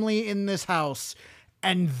this family in this house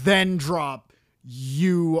and then drop,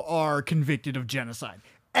 you are convicted of genocide,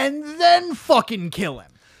 and then fucking kill him.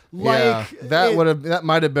 That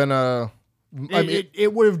might have been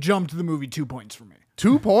it would have jumped the movie 2 points for me.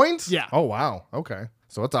 2 points? Yeah. Oh, wow. Okay.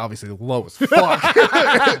 So it's obviously low as fuck.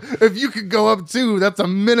 If you could go up 2, that's a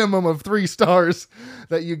minimum of 3 stars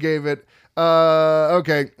that you gave it.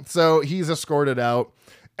 Okay. So he's escorted out.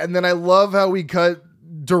 And then I love how we cut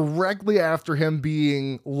directly after him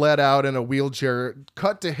being let out in a wheelchair,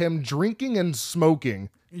 cut to him drinking and smoking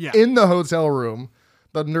in the hotel room.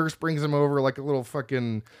 The nurse brings him over like a little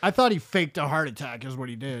fucking... I thought he faked a heart attack is what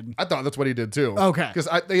he did. I thought that's what he did too. Okay. Because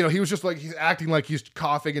he was just he's acting like he's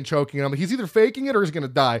coughing and choking. And I'm like, he's either faking it or he's going to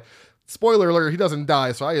die. Spoiler alert, he doesn't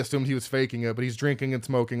die, so I assumed he was faking it, but he's drinking and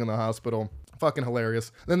smoking in the hospital. Fucking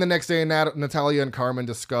hilarious. Then the next day, Natalia and Carmen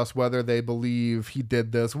discuss whether they believe he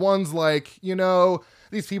did this. One's like,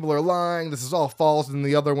 these people are lying, this is all false, and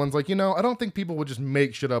the other one's like, I don't think people would just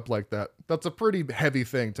make shit up like that. That's a pretty heavy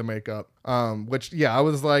thing to make up. Which, yeah, I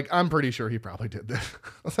was like, I'm pretty sure he probably did this. I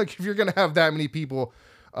was like, if you're gonna have that many people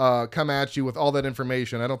come at you with all that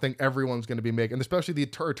information, I don't think everyone's going to be making, and especially the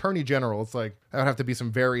Attorney General. It's like, that would have to be some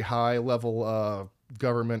very high level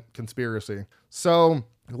government conspiracy. So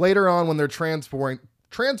later on, when they're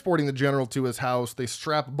transporting the general to his house, they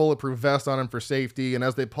strap a bulletproof vest on him for safety, and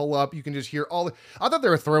as they pull up, you can just hear I thought they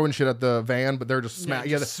were throwing shit at the van, but they're just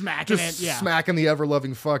smacking the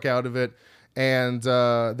ever-loving fuck out of it. And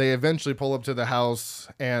they eventually pull up to the house,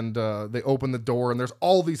 and they open the door, and there's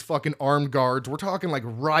all these fucking armed guards. We're talking like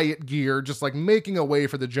riot gear, just like making a way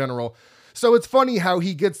for the general. So it's funny how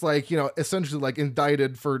he gets essentially like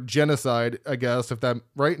indicted for genocide, I guess, if that,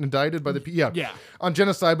 right? Indicted by the, on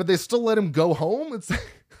genocide, but they still let him go home. It's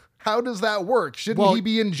how does that work? Shouldn't he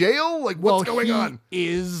be in jail? Like, what's going on? He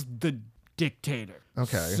is the dictator.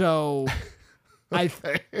 Okay. So...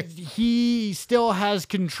 he still has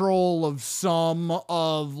control of some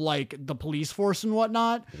of like the police force and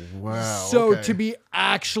whatnot. Wow. So to be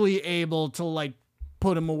actually able to like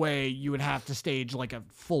put him away, you would have to stage like a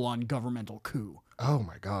full-on governmental coup. Oh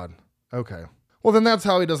my God. Okay. Well, then that's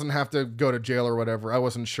how he doesn't have to go to jail or whatever. I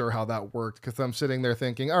wasn't sure how that worked because I'm sitting there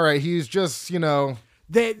thinking, all right, he's just,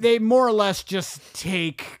 They more or less just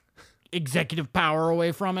take executive power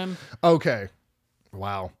away from him. Okay.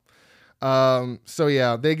 Wow. So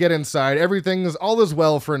yeah, they get inside. All is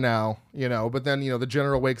well for now, but then, the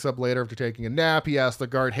general wakes up later after taking a nap. He asks the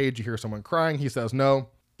guard, hey, did you hear someone crying? He says no.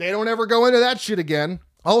 They don't ever go into that shit again.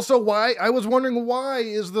 Also, I was wondering why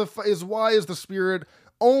is the spirit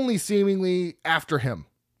only seemingly after him?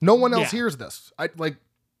 No one else hears this.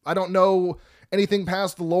 I don't know anything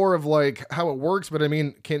past the lore of like how it works, but I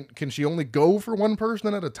mean, can she only go for one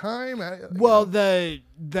person at a time?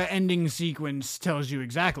 The ending sequence tells you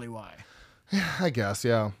exactly why. I guess,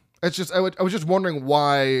 yeah. It's just I was just wondering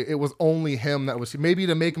why it was only him that was, maybe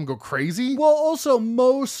to make him go crazy. Well, also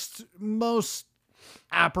most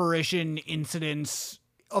apparition incidents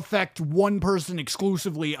affect one person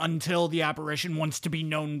exclusively until the apparition wants to be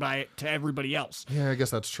known to everybody else. Yeah, I guess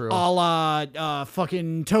that's true. A la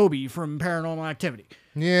fucking Toby from Paranormal Activity.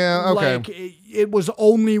 Yeah, okay. Like, it was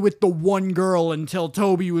only with the one girl until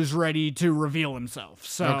Toby was ready to reveal himself.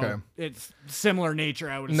 So it's similar nature,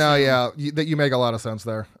 I would assume. No, yeah, you make a lot of sense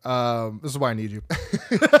there. This is why I need you.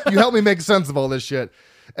 You help me make sense of all this shit.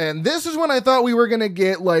 And this is when I thought we were going to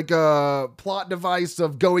get like a plot device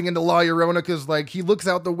of going into La Llorona, because like he looks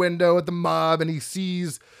out the window at the mob and he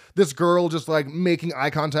sees this girl just like making eye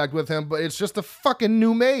contact with him, but it's just a fucking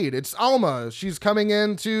new maid. It's Alma. She's coming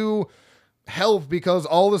in to help because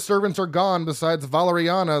all the servants are gone besides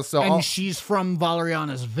Valeriana. And she's from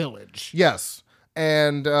Valeriana's village. Yes.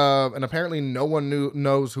 And apparently no one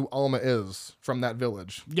knows who Alma is from that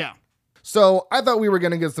village. Yeah. So I thought we were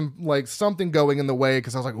going to get something going in the way,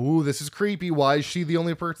 because I was like, ooh, this is creepy. Why is she the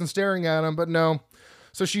only person staring at him? But no.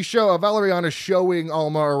 So Valeriana's showing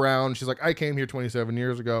Alma around. She's like, I came here 27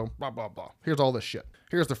 years ago, blah, blah, blah. Here's all this shit.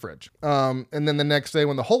 Here's the fridge. And then the next day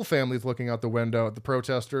when the whole family's looking out the window at the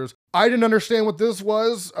protesters, I didn't understand what this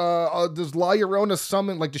was. Does La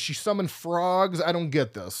Llorona does she summon frogs? I don't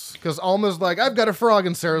get this. Because Alma's like, I've got a frog.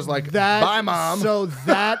 And Sarah's like, bye, Mom. So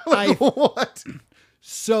that what?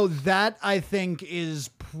 So that, I think, is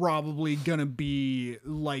probably going to be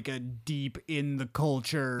like a deep in the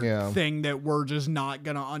culture thing that we're just not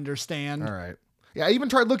going to understand. All right. Yeah, I even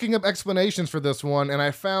tried looking up explanations for this one, and I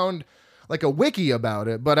found like a wiki about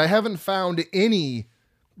it, but I haven't found any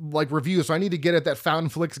like reviews. So I need to get at that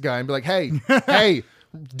Found Flicks guy and be like, hey,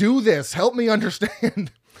 do this. Help me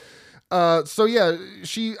understand. So yeah,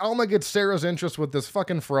 Alma gets Sarah's interest with this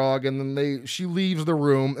fucking frog, and then she leaves the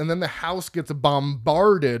room, and then the house gets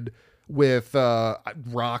bombarded with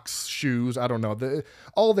rocks, shoes, I don't know,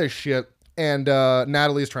 all this shit. And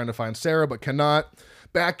Natalie's trying to find Sarah, but cannot.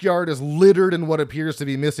 Backyard is littered in what appears to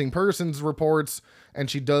be missing persons reports, and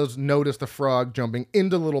she does notice the frog jumping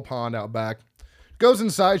into the little pond out back. Goes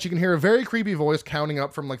inside, she can hear a very creepy voice counting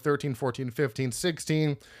up from like 13, 14, 15,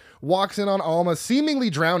 16. Walks in on Alma,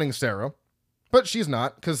 seemingly drowning Sarah, but she's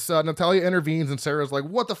not, because Natalia intervenes, and Sarah's like,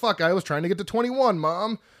 what the fuck? I was trying to get to 21,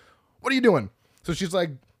 Mom. What are you doing? So she's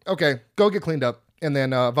like, okay, go get cleaned up. And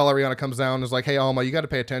then Valeriana comes down and is like, hey, Alma, you got to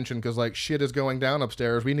pay attention, because like shit is going down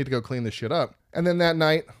upstairs. We need to go clean this shit up. And then that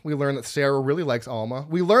night, we learn that Sarah really likes Alma.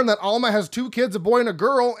 We learn that Alma has 2 kids, a boy and a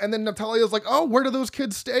girl. And then Natalia's like, oh, where do those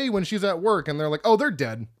kids stay when she's at work? And they're like, oh, they're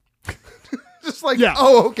dead. Just like, Yeah.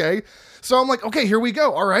 oh, okay. So I'm like, okay, here we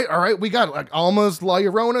go. All right. We got it. Like Alma's La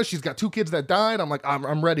Llorona. She's got 2 kids that died. I'm like,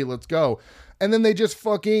 I'm ready. Let's go. And then they just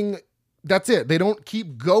fucking, that's it. They don't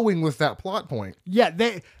keep going with that plot point. Yeah,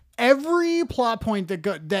 every plot point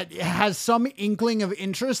that has some inkling of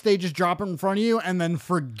interest, they just drop it in front of you and then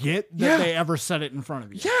forget that they ever said it in front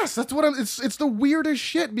of you. Yes, that's what it's the weirdest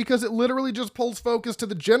shit because it literally just pulls focus to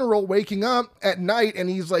the general waking up at night and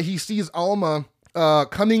he's like, he sees Alma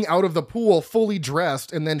coming out of the pool fully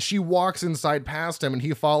dressed, and then she walks inside past him and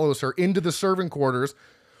he follows her into the servant quarters,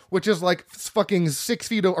 which is like fucking 6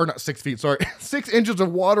 feet, or not 6 feet, sorry, 6 inches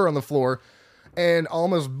of water on the floor. And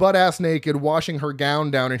Alma's butt-ass naked, washing her gown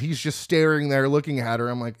down, and he's just staring there looking at her.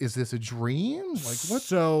 I'm like, is this a dream? Like, what?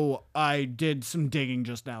 So I did some digging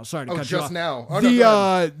just now. Sorry to cut you off. Just now. Oh,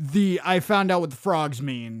 no, I found out what the frogs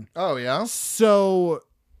mean. Oh, yeah? So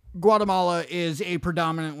Guatemala is a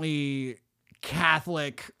predominantly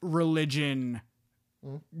Catholic religion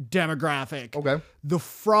demographic. Okay. The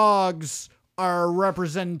frogs are a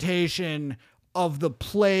representation of the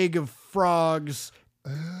plague of frogs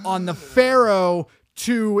on the pharaoh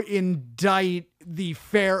to indict the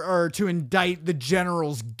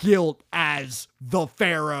general's guilt as the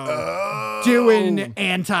pharaoh doing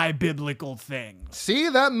anti-biblical things. See,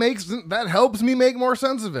 that helps me make more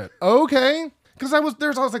sense of it. Okay. Because I was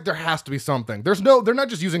like, there has to be something. They're not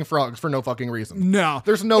just using frogs for no fucking reason. No.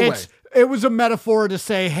 There's no way. It was a metaphor to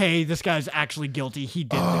say, hey, this guy's actually guilty. He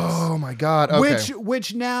did this. Oh my God. Okay.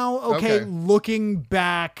 Which now, looking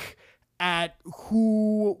back at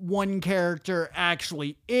who one character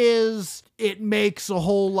actually is, it makes a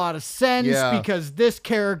whole lot of sense because this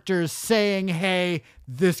character is saying, hey,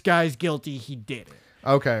 this guy's guilty. He did it.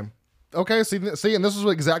 Okay. See, and this is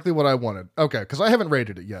exactly what I wanted. Okay, because I haven't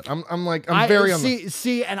rated it yet. I'm very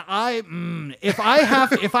if I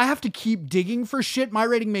have to keep digging for shit, my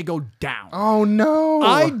rating may go down. Oh no!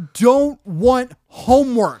 I don't want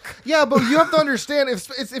homework. Yeah, but you have to understand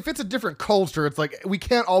if it's a different culture, it's like we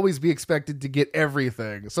can't always be expected to get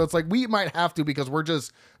everything. So it's like we might have to because we're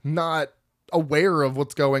just not aware of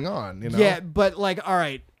what's going on. You know? Yeah, but like, all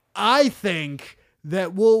right, I think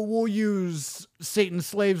that we'll use Satan's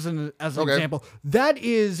slaves as an example. That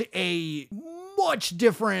is a much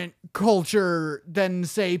different culture than,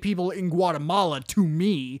 say, people in Guatemala to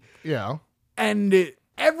me. Yeah. And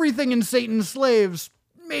everything in Satan's slaves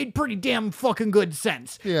made pretty damn fucking good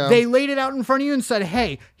sense. Yeah. They laid it out in front of you and said,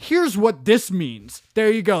 hey, here's what this means.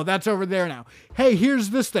 There you go. That's over there now. Hey,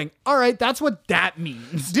 here's this thing. All right, that's what that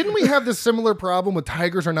means. Didn't we have this similar problem with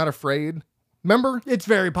Tigers Are Not Afraid? Remember? It's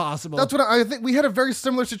very possible. That's what I think. We had a very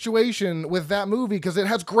similar situation with that movie because it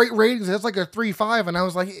has great ratings. It has like a 3.5, and I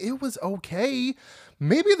was like, it was okay.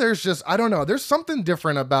 Maybe there's just, I don't know. There's something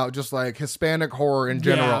different about just like Hispanic horror in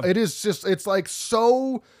general. Yeah. It is just, it's like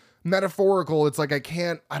so metaphorical. It's like I'm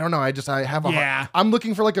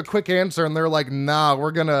looking for like a quick answer, and they're like, nah,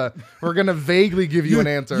 we're gonna vaguely give you an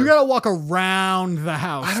answer. You gotta walk around the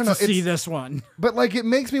house to see this one. But like, it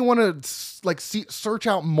makes me want to like search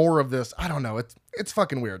out more of this. I don't know. It's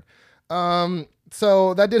fucking weird.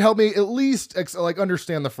 So that did help me at least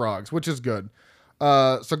understand the frogs, which is good.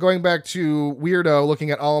 So going back to Weirdo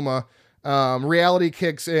looking at Alma, reality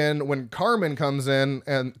kicks in when Carmen comes in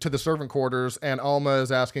and to the servant quarters, and Alma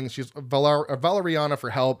is asking, she's Valeriana for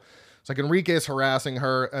help. It's like Enrique is harassing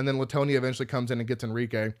her, and then Latonia eventually comes in and gets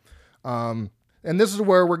Enrique. And this is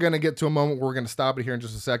where we're going to get to a moment where we're going to stop it here in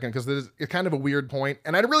just a second, because this is kind of a weird point,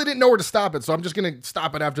 and I really didn't know where to stop it, so I'm just going to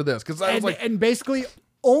stop it after this. Because I was and basically,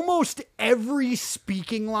 almost every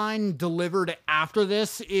speaking line delivered after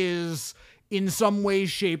this is in some way,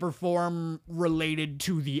 shape, or form related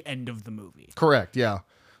to the end of the movie. Correct, yeah.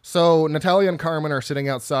 So Natalia and Carmen are sitting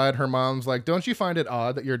outside. Her mom's like, don't you find it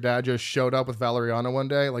odd that your dad just showed up with Valeriana one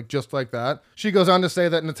day? Like, just like that. She goes on to say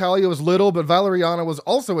that Natalia was little, but Valeriana was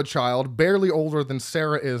also a child, barely older than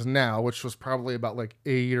Sarah is now, which was probably about like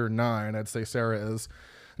 8 or 9, I'd say Sarah is.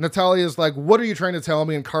 Natalia's like, what are you trying to tell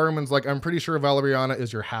me? And Carmen's like, I'm pretty sure Valeriana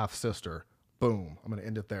is your half-sister. Boom. I'm going to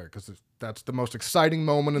end it there because that's the most exciting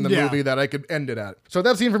moment in the movie that I could end it at. So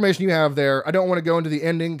that's the information you have there. I don't want to go into the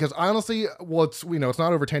ending because honestly, well, it's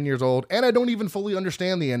not over 10 years old, and I don't even fully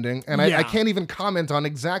understand the ending, and I can't even comment on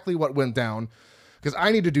exactly what went down because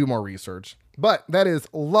I need to do more research. But that is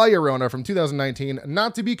La Llorona from 2019,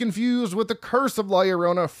 not to be confused with The Curse of La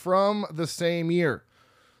Llorona from the same year.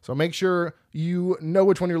 So make sure you know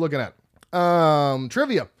which one you're looking at.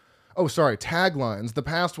 Trivia. Oh, sorry. Taglines. The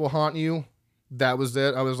past will haunt you. That was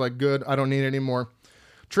it. I was like, good. I don't need any more.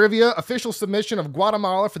 Trivia. Official submission of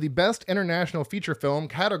Guatemala for the Best International Feature Film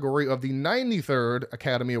category of the 93rd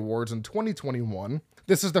Academy Awards in 2021.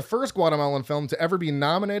 This is the first Guatemalan film to ever be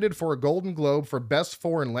nominated for a Golden Globe for Best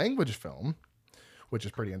Foreign Language Film, which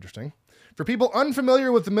is pretty interesting. For people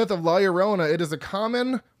unfamiliar with the myth of La Llorona, it is a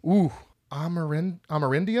common,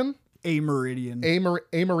 Amerindian?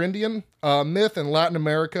 Amerindian myth in Latin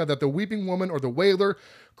America that the weeping woman or the wailer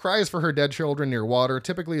cries for her dead children near water.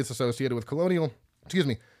 Typically, it's associated with colonialism,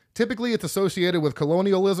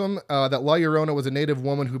 that La Llorona was a native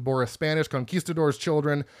woman who bore a Spanish conquistador's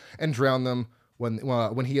children and drowned them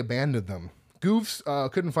when he abandoned them. Goofs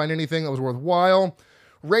couldn't find anything that was worthwhile.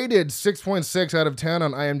 Rated 6.6 out of 10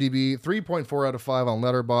 on IMDb, 3.4 out of 5 on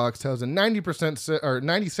Letterboxd, has a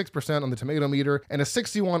 96% on the tomato meter, and a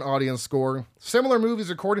 61 audience score. Similar movies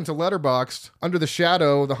according to Letterboxd: Under the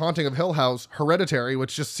Shadow, The Haunting of Hill House, Hereditary,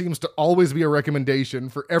 which just seems to always be a recommendation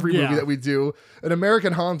for every movie that we do, An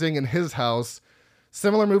American Haunting in His House.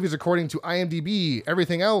 Similar movies according to IMDb: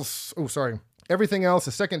 Everything Else, A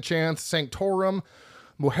Second Chance, Sanctorum,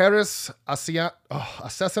 Mujeres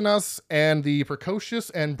Asesinas, and The Precocious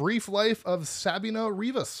and Brief Life of Sabina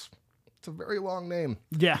Rivas. It's a very long name.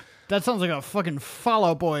 Yeah, that sounds like a fucking Fall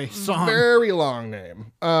Out Boy song. Very long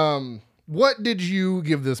name. What did you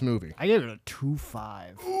give this movie? I gave it a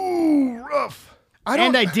 2.5. Ooh, rough. I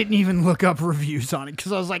didn't even look up reviews on it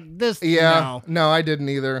because I was like, No, I didn't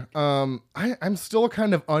either. I'm still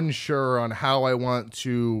kind of unsure on how I want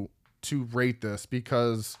to rate this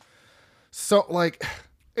because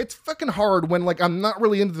it's fucking hard when I'm not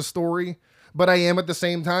really into the story, but I am at the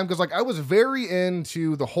same time because I was very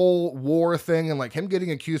into the whole war thing and him getting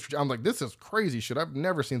accused. I'm like, this is crazy shit. I've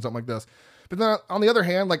never seen something like this. But then on the other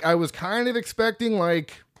hand, I was kind of expecting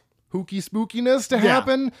hooky spookiness to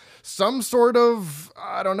happen. Some sort of,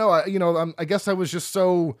 I don't know. I guess I was just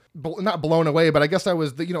so not blown away, but I guess I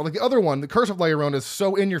was the other one, The Curse of La Llorona, is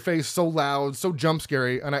so in your face, so loud, so jump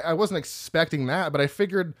scary, and I wasn't expecting that, but I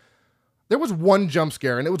figured. There was one jump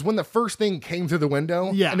scare, and it was when the first thing came through the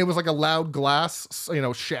window, and it was a loud glass,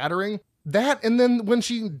 shattering. That, and then when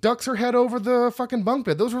she ducks her head over the fucking bunk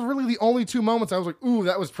bed, those were really the only two moments I was like, ooh,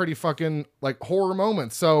 that was pretty fucking, horror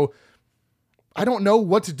moments. So, I don't know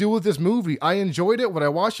what to do with this movie. I enjoyed it. When I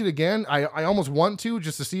watch it again, I almost want to,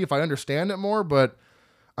 just to see if I understand it more, but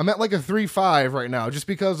I'm at a 3.5 right now, just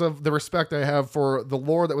because of the respect I have for the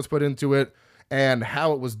lore that was put into it and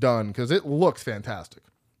how it was done, because it looks fantastic.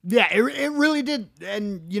 Yeah, it really did.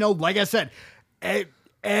 And, like I said,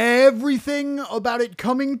 everything about it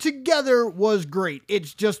coming together was great.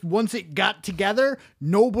 It's just once it got together,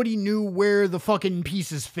 nobody knew where the fucking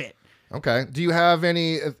pieces fit. Okay. Do you have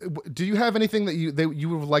anything that you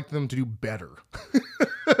would like them to do better?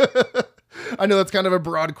 I know that's kind of a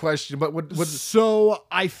broad question, but So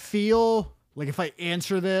I feel if I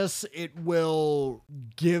answer this, it will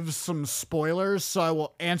give some spoilers. So I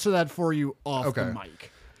will answer that for you off the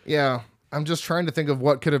mic. Yeah, I'm just trying to think of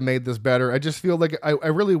what could have made this better. I just feel like I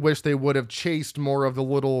really wish they would have chased more of the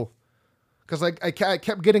little... Because I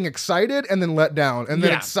kept getting excited and then let down. And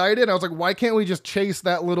then excited. I was like, why can't we just chase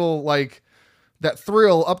that little, that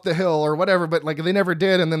thrill up the hill or whatever? But, they never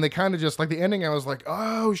did. And then they kind of just, the ending, I was like,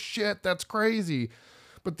 oh, shit, that's crazy.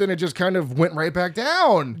 But then it just kind of went right back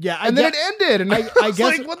down. Yeah. And then it ended. And I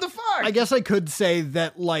guess, what the fuck? I guess I could say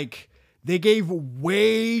that, they gave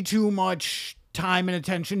way too much time and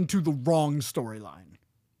attention to the wrong storyline.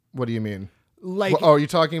 What do you mean? You're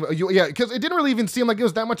talking about because it didn't really even seem like it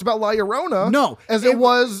was that much about La Llorona. No, as it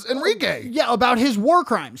was Enrique. Yeah, about his war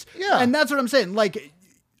crimes. Yeah, and that's what I'm saying.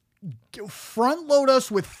 Front load us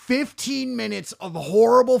with 15 minutes of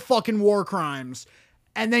horrible fucking war crimes,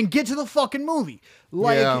 and then get to the fucking movie.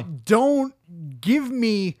 Don't give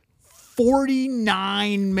me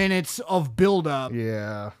 49 minutes of buildup.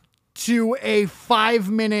 Yeah. To a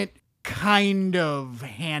 5-minute kind of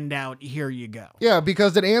handout. Here you go. Yeah,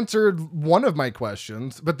 because it answered one of my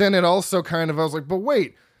questions, but then it also I was like, but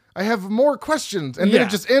wait, I have more questions. And then it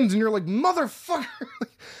just ends and you're like, motherfucker.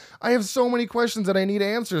 I have so many questions that I need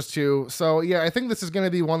answers to. So yeah, I think this is going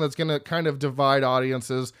to be one that's going to kind of divide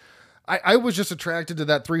audiences. I was just attracted to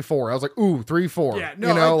that 3.4. I was like, ooh, 3.4. Yeah,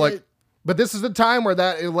 no, but this is the time where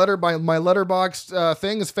that my Letterboxd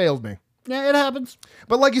thing has failed me. Yeah, it happens.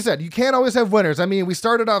 But like you said, you can't always have winners. I mean, we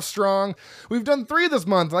started off strong. We've done 3 this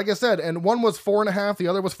month, like I said, and one was 4.5, the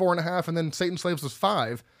other was 4.5, and then Satan Slaves was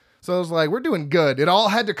 5. So I was like, we're doing good. It all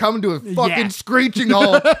had to come to a fucking screeching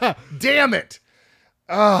halt. Damn it.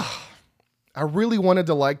 I really wanted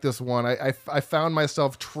to like this one. I found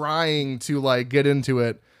myself trying to get into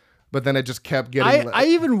it, but then it just kept getting... I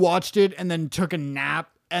even watched it and then took a nap.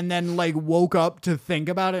 And then woke up to think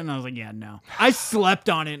about it, and I was like, yeah, no. I slept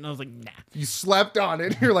on it, and I was like, nah. You slept on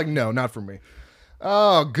it? You're like, no, not for me.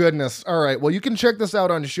 Oh, goodness. All right. Well, you can check this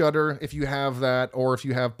out on Shudder if you have that, or if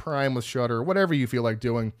you have Prime with Shudder, whatever you feel like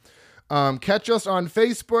doing. Catch us on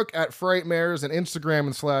Facebook at Frightmares and Instagram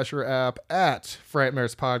and Slasher app at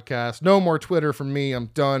Frightmares Podcast. No more Twitter from me. I'm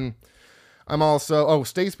done. I'm also,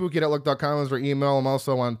 stayspooky@outlook.com is our email. I'm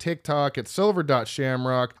also on TikTok at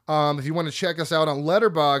silver.shamrock. If you want to check us out on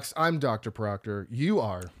Letterboxd, I'm Dr. Proctor. You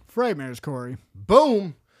are Frightmares, Corey.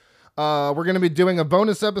 Boom. We're going to be doing a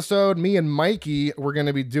bonus episode. Me and Mikey, we're going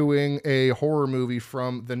to be doing a horror movie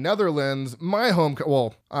from the Netherlands. It's my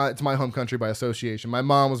home country by association. My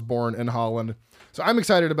mom was born in Holland. So I'm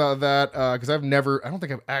excited about that because I don't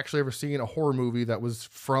think I've actually ever seen a horror movie that was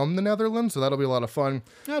from the Netherlands. So that'll be a lot of fun.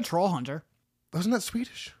 Yeah, Troll Hunter. Wasn't that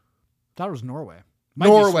Swedish? That was Norway. Might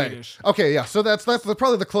be Norway. Swedish. Okay, yeah. So that's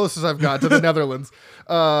probably the closest I've got to the Netherlands.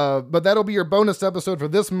 But that'll be your bonus episode for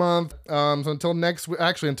this month. So until next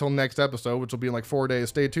episode, which will be in like 4 days,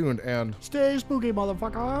 stay tuned and stay spooky,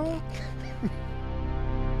 motherfucker.